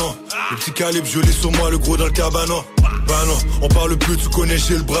poudre à canon. Le petit calibre, je l'ai sur moi, le gros dans le cabanon. Bah non, on parle plus, tu connais,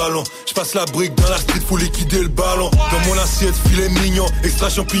 j'ai le bras long. J'passe la brique dans la street, faut liquider le ballon. Dans mon assiette, filet mignon, extra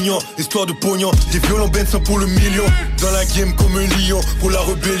champignon, histoire de pognon. Des violons Benson pour le million. Dans la game comme un lion, pour la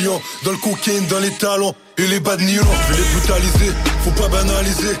rébellion. Dans le cocaine, dans les talons. Et les bas de nylon, je vais les brutaliser, faut pas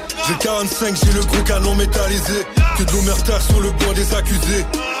banaliser. J'ai 45, j'ai le gros canon métallisé. Que de l'omerta sur le banc des accusés.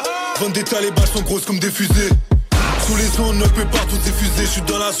 Vendre des tas, les balles sont grosses comme des fusées. Sous les zones, ne peut partout diffuser. Je suis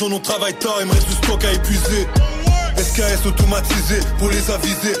dans la zone, on travaille tard, il me reste du stock à épuiser. SKS automatisé, pour les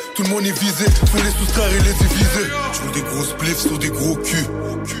aviser. Tout le monde est visé, faut les soustraire et les diviser. J'voulais des grosses spliffs sur des gros culs.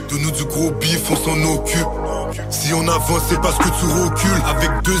 Donne-nous du gros bif, on s'en occupe. Si on avance, c'est parce que tu recules. Avec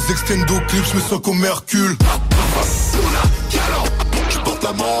 2 extendo clips, je me sens comme Hercule. J'porte la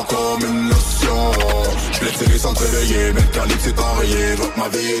la mort comme une notion. Je l'ai tiré sans te réveiller, mais le calibre s'est enrayé. Je vois que ma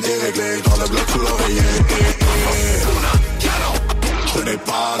vie est déréglée, dans le bloc sous l'oreiller. Je n'ai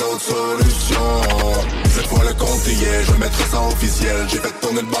pas d'autre solution. Cette fois le compte y est, je mettrai ça officiel. J'ai fait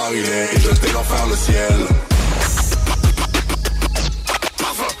tourner le barillet et jeter l'enfer le ciel.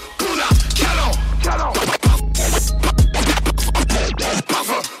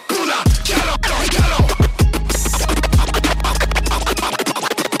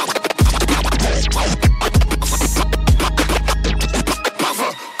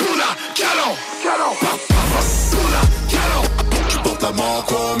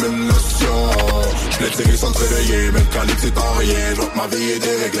 Comme une notion. Je l'ai tiré sans te réveiller, mais le calibre s'est enrayé. Je vois que ma vie est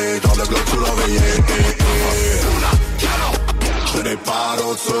déréglée, dans le bloc sous l'oreiller. Je n'ai pas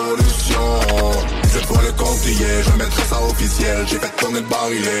d'autre solution. Cette fois le compte y est, je mettrai ça officiel. J'ai fait tourner le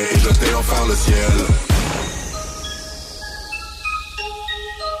barillet et jeter l'enfer le ciel.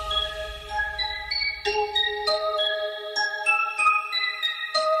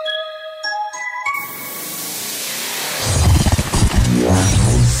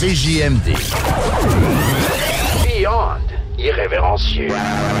 CJMD. Beyond irrévérencieux.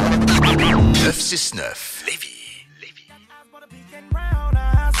 969 Lévis.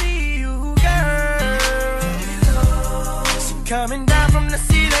 Coming down from the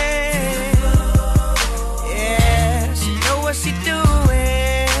ceiling. Yeah, she know what she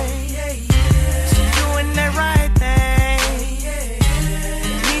doing. She doing that right thing.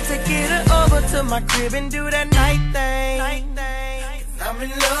 Need to get her over to my crib and do that night thing. I'm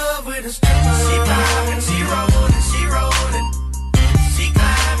in love with a stripper. She poppin', she rollin', she rollin'. She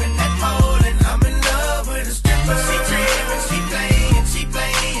climbing that pole and I'm in love with a stripper. She trippin', she playin', she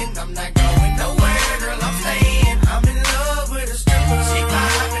playin'. I'm not going nowhere, girl, I'm stayin'. I'm in love with a stripper. She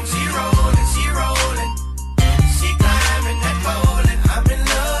poppin', she rollin', she rollin'. She climbing that pole and I'm in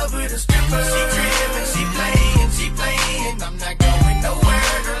love with a stripper. She trippin', she playin', she playin'. I'm not going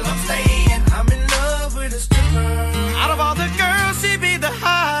nowhere, girl, I'm stayin'. I'm in love with a stripper. Out of all the girls, she be the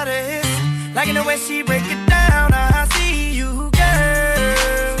hottest. Liking the way she break it down, I see you,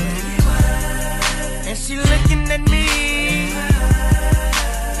 girl. And she looking at me.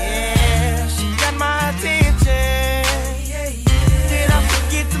 Yeah, she got my attention. Did I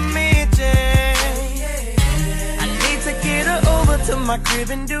forget to mention? I need to get her over to my crib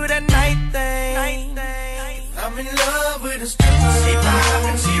and do that night thing. I'm in love with a stripper. She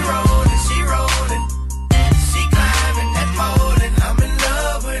poppin', she rollin', she rollin'. She climbing that pole and I'm in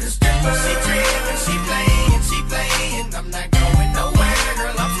love with a stripper. She trippin', she playin', she playin'. I'm not going nowhere,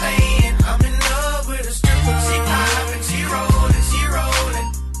 girl, I'm stayin'. I'm in love with a stripper. She poppin', she rollin', she rollin'.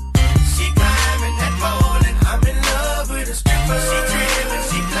 She climbing that pole and I'm in love with a stripper. She trippin',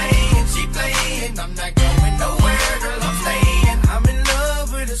 she playin', she playin'. I'm not going nowhere, girl, I'm stayin'. I'm in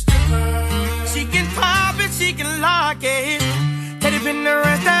love with a stripper. She can pop it, she can lock it. Teddy been the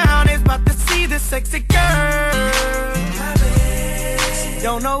rest down, is about to see the sexy girl. She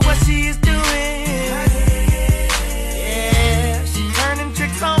don't know what she is doing. Yeah, she turning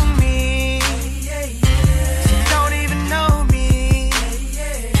tricks on me. She don't even know me.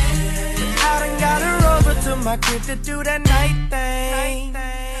 But I done got her over to my crib to do that night thing.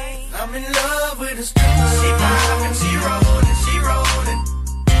 I'm in love with a stripper. She poppin', she rollin', she rollin'.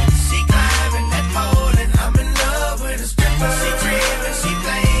 She climbing that pole and I'm in love with a stripper. She trippin', she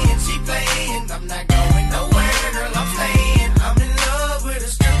playin', she playin'. I'm not going nowhere, girl, I'm stayin'. I'm in love with a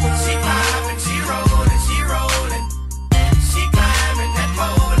stripper. She poppin', she rollin', she rollin'. She climbing that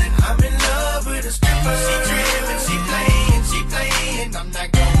pole and I'm in love with a stripper. She trippin', she playin', she playin'. I'm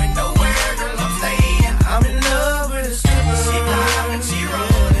not going nowhere, girl, I'm stayin'. I'm in love with a stripper. She poppin', she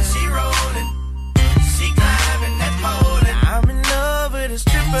rollin', she rollin'. She climbing that pole and I'm in love with a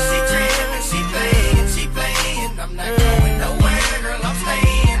stripper. She trippin', she playin', she playin'. I'm not going nowhere, girl, I'm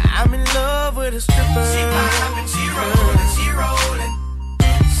stayin'. I'm in love with a stripper. She poppin', she rollin', she rollin'.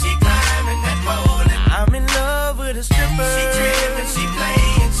 She climbing that pole and I'm in love with a stripper. She trippin', she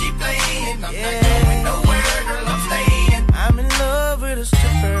playin', she playin'. I'm not going nowhere, girl, I'm stayin'. I'm in love with a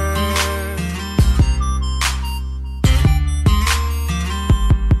stripper.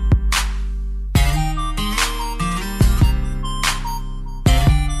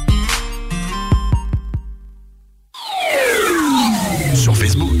 Sur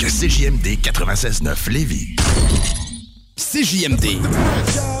Facebook, CJMD 96.9 Lévis. CJMD,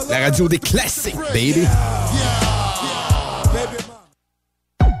 la radio des classiques, baby.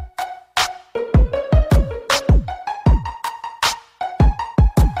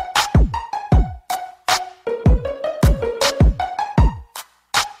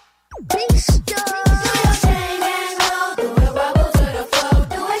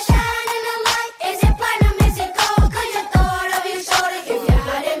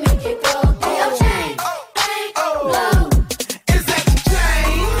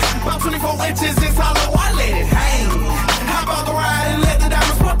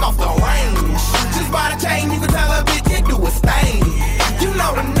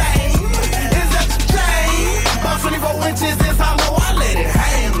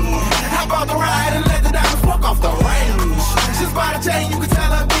 chain, you can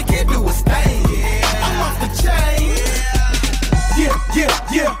tell a big kid do his thing. I'm off the chain.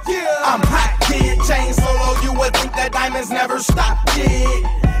 Yeah. I'm hot, kid. Chain solo, you would think that diamonds never stop, kid.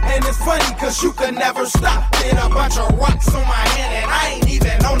 And it's funny cause you could never stop it. A bunch of rocks on my hand and I ain't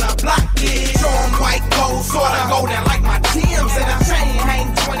even on the block, kid. Show 'em white gold, sorta golden like my Timbs. And the chain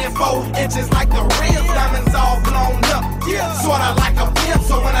hang 24 inches like the rims. Diamonds all blown up, sorta like a pimp.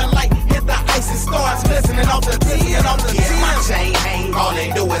 So when I light hit the ice, it starts glistening off the tin. My chain hang, all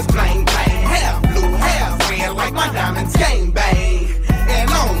they do is bling bling. Hair blue, hair red like my diamonds gang bang. And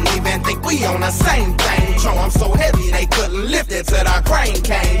I don't even think we on the same thing. Show 'em so heavy they couldn't lift it till the crane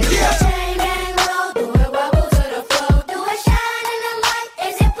came. Yeah. Chain gang low, do it wobble to the floor. Do it shine in the light.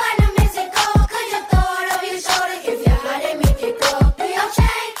 Is it platinum? Is it gold? Could you throw it over your shoulder if you had it, make it go? Do your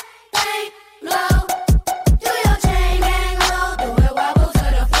chain gang low. Do your chain gang low. Do it wobble to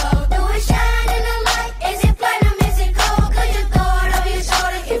the floor. Do it shine in the light. Is it platinum? Is it gold? Could you throw it over your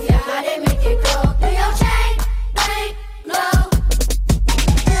shoulder if you had it, make it go? Do your chain gang low.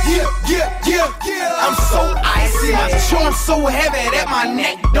 Yeah. I'm so icy. My charm so heavy that my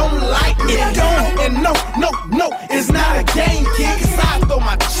neck don't like it. Don't. And no, it's not a game, kid. Cause I throw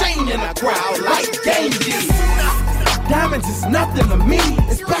my chain in the crowd like game gear. Diamonds is nothing to me.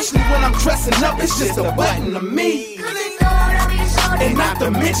 Especially when I'm dressing up, it's just a button to me. And not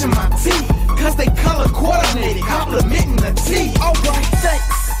to mention my teeth. Cause they color coordinated, complimenting the teeth. Alright,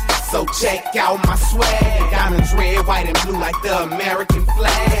 thanks. So check out my swag. Diamonds red, white, and blue like the American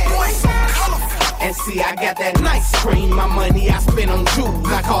flag. Boy, so colorful. And see, I got that nice cream. My money I spend on jewels,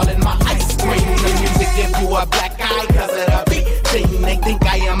 I call it my ice cream. The music give you a black eye cause of the beat thing. They think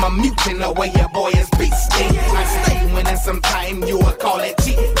I am a mutant the way your boy is beasting. I stay winning sometime, you will call it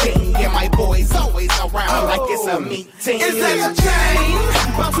cheating. Yeah, my boy's always around like it's a meeting. Is that your chain?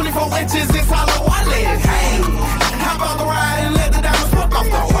 About 24 inches, it's hollow, I let it hang. How about the ride and let the diamonds pop off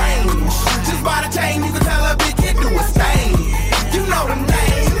the range? Just by the chain, you can tell a big kid do his thing. You know the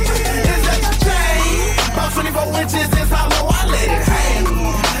name. Is that your chain? About 24 inches, it's hollow, I let it hang.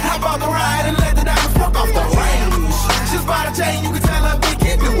 How about the ride and let the diamonds pop off the range? Just by the chain, you can tell a big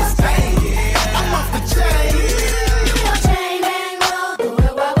kid do his thing. I'm off the chain. Do your chain gang low. Do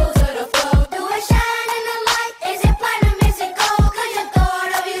it wobble to the floor. Do it shine in the light. Is it platinum? Is it gold? Could you throw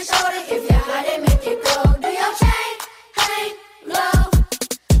it over your shoulder if you had it, make it go? Do your chain hang low.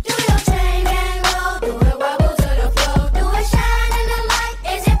 Do your chain gang low. Do it wobble to the floor. Do it shine in the light.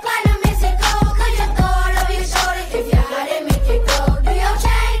 Is it platinum? Is it gold? Could you throw it over your shoulder if you had it, make it go? Do your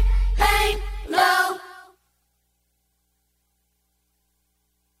chain hang low.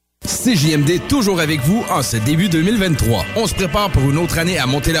 CJMD toujours avec vous en ce début 2023. On se prépare pour une autre année à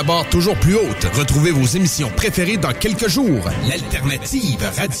monter la barre toujours plus haute. Retrouvez vos émissions préférées dans quelques jours. L'Alternative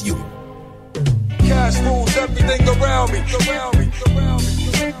Radio. Cash rules everything around me.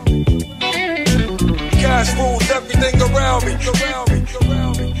 Cash rules everything around me.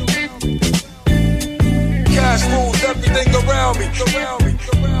 Cash rules everything around me.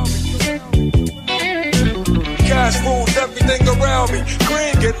 Cash rules everything around me.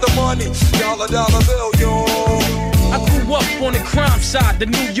 Green, get the money. Dollar bill, yo. I grew up on the crime side, the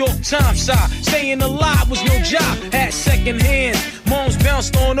New York Times side. Staying alive was no job, had second hands. Moms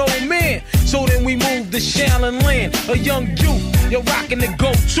bounced on old men. So then we moved to Shaolin Land. A young youth, you're rocking the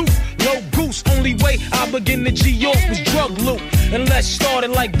go-to. Low goose, only way I began to G-York was drug loot. And let's start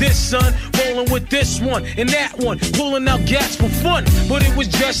it like this, son. Rolling with this one and that one. Pulling out gats for fun. But it was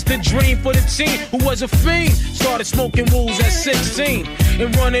just a dream for the team who was a fiend. Started smoking wools at 16.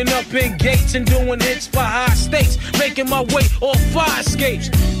 And running up in gates and doing hits for high stakes. Making my way off fire escapes.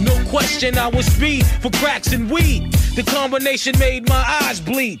 No question I was speed for cracks and weed. The combination made my eyes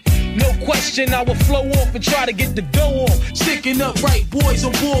bleed. No question I would flow off and try to get the dough off. Sticking up right boys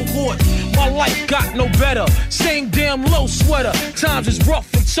on board. My life got no better. Same damn low sweater. Times is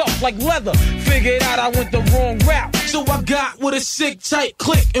rough and tough like leather. Figured out I went the wrong route. So I got with a sick tight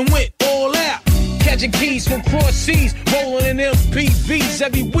click and went all out. Catching keys from cross seas, rolling in MPVs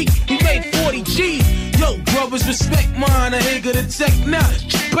every week. We made 40 G's. Yo, brothers, respect mine. I ain't gonna take now.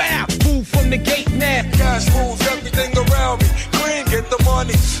 Bow, move from the gate now. Cash rules everything around me. Green, get the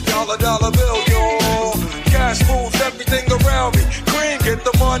money. Dollar bill, yo. Cash rules everything around me. Green, get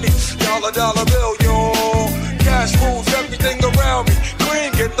the money. Dollar bill, yo. Cash rules everything around me.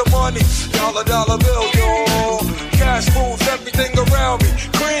 Green, get the money. Dollar bill, yo. Cash rules everything around me.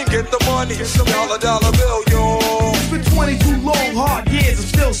 Green, get the money. Dollar bill, yo. It's been 22 long, hard years, I'm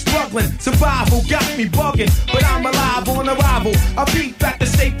still struggling. Survival got me bugging, but I'm alive on arrival. I beat back the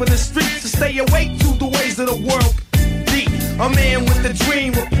shape of the streets to stay awake to the ways of the world. Deep, a man with a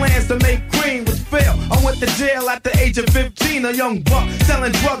dream, with plans to make green, which fail. I went went to jail at the age of 15, a young buck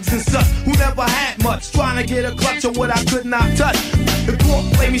selling drugs and such, who never had much, trying to get a clutch of what I could not touch. The court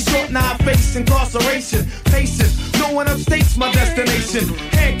played me short, now I face incarceration. Patient, no one upstates my destination.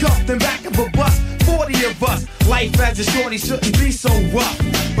 Handcuffed in back of a bus, 40 of us. Life as a shorty shouldn't be so rough.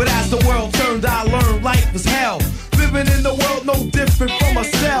 But as the world turned, I learned life was hell. Living in the world no different from a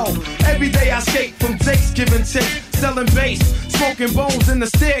cell. Every day I skate from Jake's giving chase, selling bass, smoking bones in the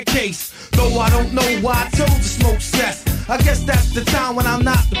staircase. Though I don't know why I chose to smoke cess. I guess that's the time when I'm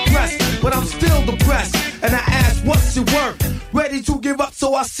not depressed, but I'm still depressed. And I ask, what's it worth? Ready to give up,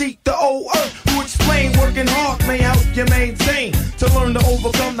 so I seek the old earth. Who explain working hard may help you maintain, to learn to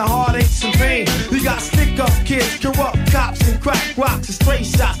overcome the heartaches and pain. You got stick-up kids, corrupt cops, and crack rocks and stray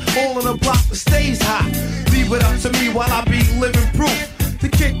shots, all in a block that stays hot. Leave it up to me while I be living proof to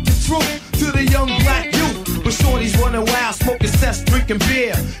kick the truth to the young black youth. But shorties running wild, smoking cess, drinking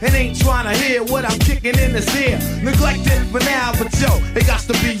beer, and ain't trying to hear what I'm kicking in his ear. Neglected for now, but yo, it got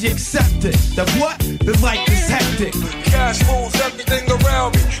to be accepted. That what? The life is hectic. Cash moves everything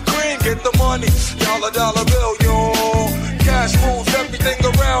around me. Green, get the money. Dollar, dollar bill, yo. Cash moves everything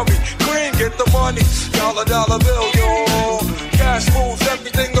around me. Green, get the money. Dollar, dollar bill, yo. Cash moves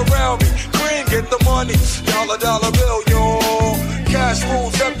everything around me. Green, get the money. Dollar, dollar bill, yo. Cash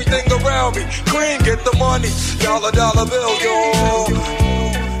moves everything around me. Green, get the money. Dollar, dollar bill, yo.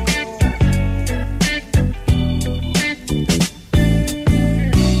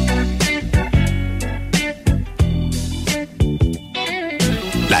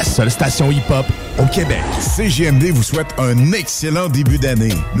 La seule station hip-hop au Québec. CJMD vous souhaite un excellent début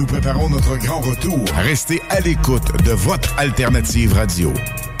d'année. Nous préparons notre grand retour. Restez à l'écoute de votre alternative radio.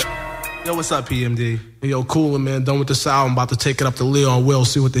 Yo, what's up, PMD? Hey, yo, cool, man. Done with this album. About to take it up to Leo and Will,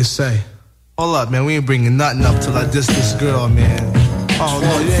 see what they say. Hold up, man. We ain't bringing nothing up till I diss this girl, man. Oh,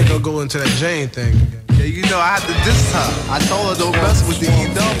 no, you ain't gonna go into that Jane thing. Yeah, you know, I had to diss her. I told her don't mess with the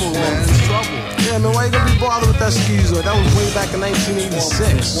E-double, man. It's trouble. Yeah, man, why you gonna be bothered with that skeezer? That was way back in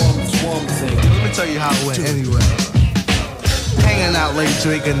 1986. Let me tell you how it went anyway. Hanging out late,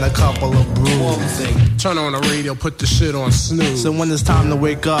 drinking a couple of brews. Turn on the radio, put the shit on snooze. So when it's time to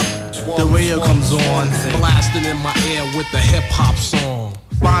wake up, the radio comes on, blasting in my ear with the hip-hop song.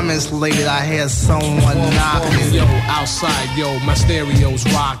 5 minutes later, I hear someone knocking. Yo, outside, yo, my stereo's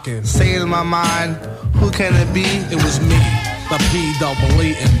rocking. Saying in my mind, who can it be? It was me, the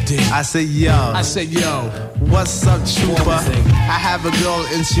P-double-E-M-D. I said, yo. What's up, trooper? I have a girl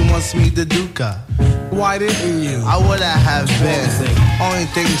and she wants me to duke her. Why didn't you? I would have been. Only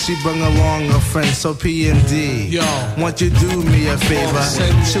thing she bring along a friend, so PMD. Yo, won't you do me a favor?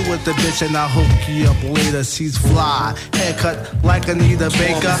 Chill with the bitch and I'll hook you up later. She's fly, haircut like Anita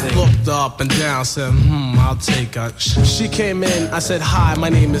Baker. Looked up and down, said, I'll take her. She came in, I said, hi, my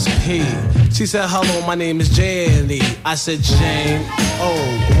name is P. She said, hello, my name is J.L.E. I said, Jane.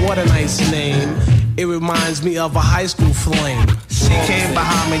 Oh, what a nice name. It reminds me of a high school flame. She came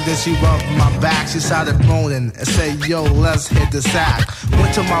behind me, then she rubbed my back. She started moaning and said, yo, let's hit the sack.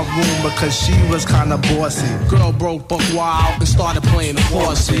 Went to my room because she was kinda bossy. Girl broke buck wild and started playing the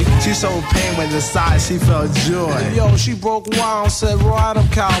horsey. She showed pain when inside she felt joy. Yo, she broke wild and said, ride up,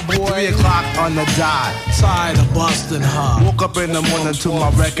 cowboy. 3 o'clock on the dot. Tired of busting her. Woke up in the morning to my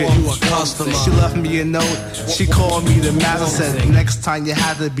record. You a customer. She left me a note. She called me the master. Said, next time you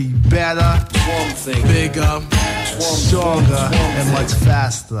have to be better, bigger, stronger, and much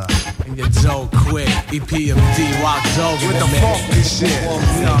faster. And your dough quick. EPMD rock dog with the funky shit. You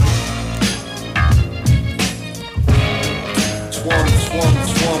know.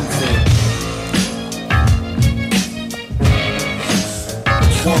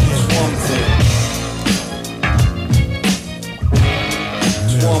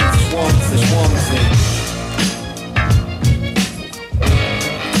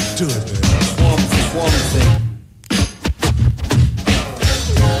 Do it, man.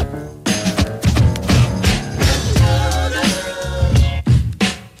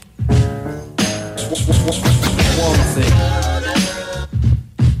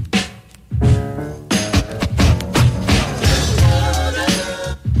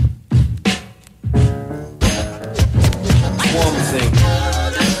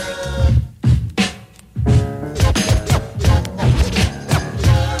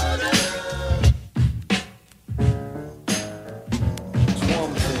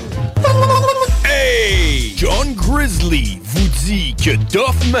 Que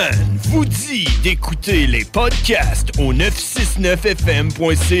Doffman vous dit d'écouter les podcasts au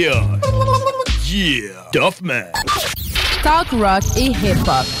 969fm.ca. Yeah, Doffman. Talk rock et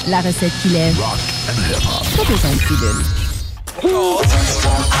hip-hop, la recette qui lève. Rock and hip-hop. Pas besoin de pilule. Vous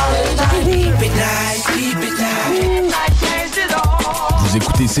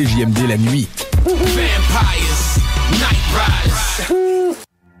écoutez CJMD la nuit.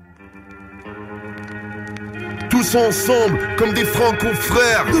 Tous ensemble, comme des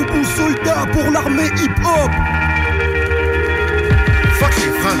franco-frères. Debout soldats pour l'armée hip-hop. Fuck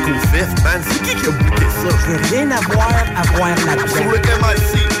les franco-fefs, man. C'est qui a bouqué ça? Je veux rien avoir là-dedans. Sur le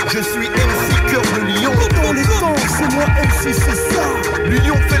MIC, je suis MC Cœur de Lion. Et dans les temps, c'est moi MC, c'est ça.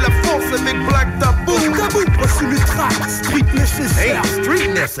 L'union fait la force, le mec Black Tabou. Tabou, voici le track, street nécessaire. Hey, street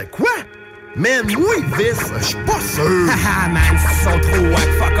nécessaire, quoi? Man, oui, Vis, j'suis pas sûr. Haha, man, ils sont trop wack,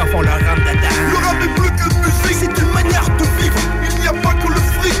 fuck off, on leur rentre dedans. Le rap est plus que de musique, c'est une manière de vivre. Il n'y a pas que le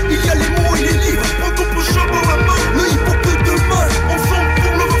fric, il y a les mots et les livres. Prends ton push-up dans la main, le hip-hop de demain. Ensemble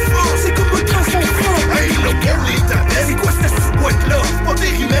pour le refrain, c'est comme un train sans frein. Hey, le bully t'appelle. C'est quoi cette boîte-là? Pas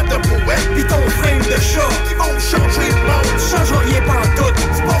des rimettes de poète, pis ton frame de chat. Qui vont changer le monde. Change rien pantoute.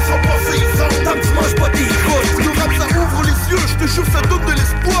 Tu penseras pas ces ondes. Tant que tu manges pas tes routes. Le rap ça ouvre les yeux, j'te jure ça donne de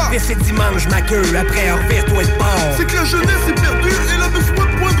l'espoir. Mais c'est dimanche ma queue, après revire-toi de bord. C'est que la jeunesse est perdue, elle a besoin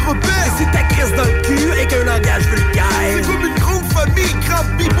de points de repère. Et c'est ta crise dans le cul avec un langage vulgaire. C'est comme une grande famille, grave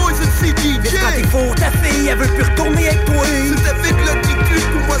B-boys et CDJ. Mais quand t'es faux, ta fille, elle veut plus retourner avec toi. C'est avec l'attitude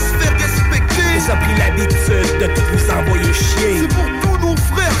qu'on va se faire respecter. Et ça a pris l'habitude de tout vous envoyer chier. C'est pour tous nos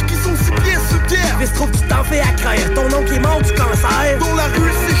frères qui sont si bien sous terre. Mais se trouve tu t'en fais à craindre, ton oncle est mort du cancer. Dans la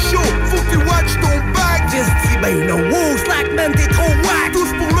rue c'est chaud, faut que tu watch ton back. Dis ben no, wow, Slackman t'es trop wack.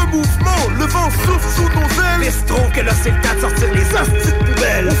 Tous pour le mouvement, le vent souffle sous nos ailes. Mais se trouve que là c'est le temps de sortir les hosties de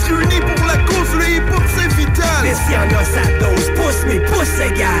poubelles. On se réunit pour la cause, le hip-hop c'est vital. Mais s'il y en a sa dose, pousse mes pouces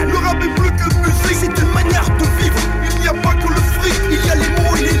égales. Le rap est plus que de musique, c'est une manière de vivre. Il n'y a pas que le fric, il y a les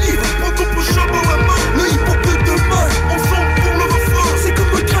mots et les livres. Prends ton push-up dans la main, le hip-hop de demain. Ensemble pour le refrain, c'est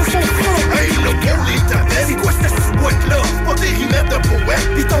comme un train sans frein. Hey, le bully t'appelle. C'est quoi cette boîte-là? Pas des rimettes de poète,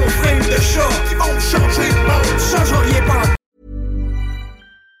 pis ton frame de chat. Qui vont changer le monde. Change rien pas.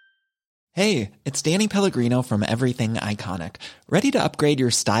 Hey, it's Danny Pellegrino from Everything Iconic. Ready to upgrade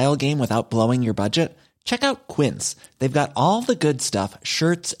your style game without blowing your budget? Check out Quince. They've got all the good stuff,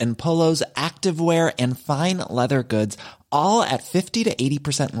 shirts and polos, activewear, and fine leather goods, all at 50 to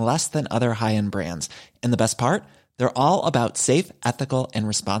 80% less than other high-end brands. And the best part? They're all about safe, ethical, and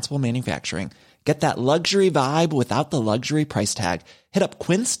responsible manufacturing. Get that luxury vibe without the luxury price tag. Hit up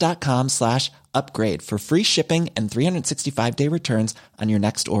quince.com/upgrade for free shipping and 365-day returns on your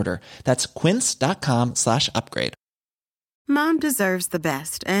next order. That's quince.com/upgrade. Mom deserves the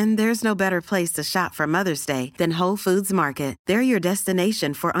best, and there's no better place to shop for Mother's Day than Whole Foods Market. They're your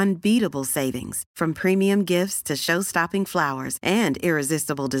destination for unbeatable savings, from premium gifts to show-stopping flowers and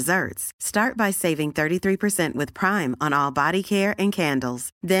irresistible desserts. Start by saving 33% with Prime on all body care and candles.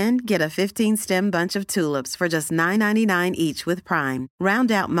 Then get a 15-stem bunch of tulips for just $9.99 each with Prime.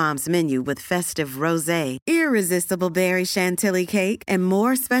 Round out Mom's menu with festive rosé, irresistible berry chantilly cake, and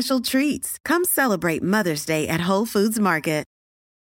more special treats. Come celebrate Mother's Day at Whole Foods Market.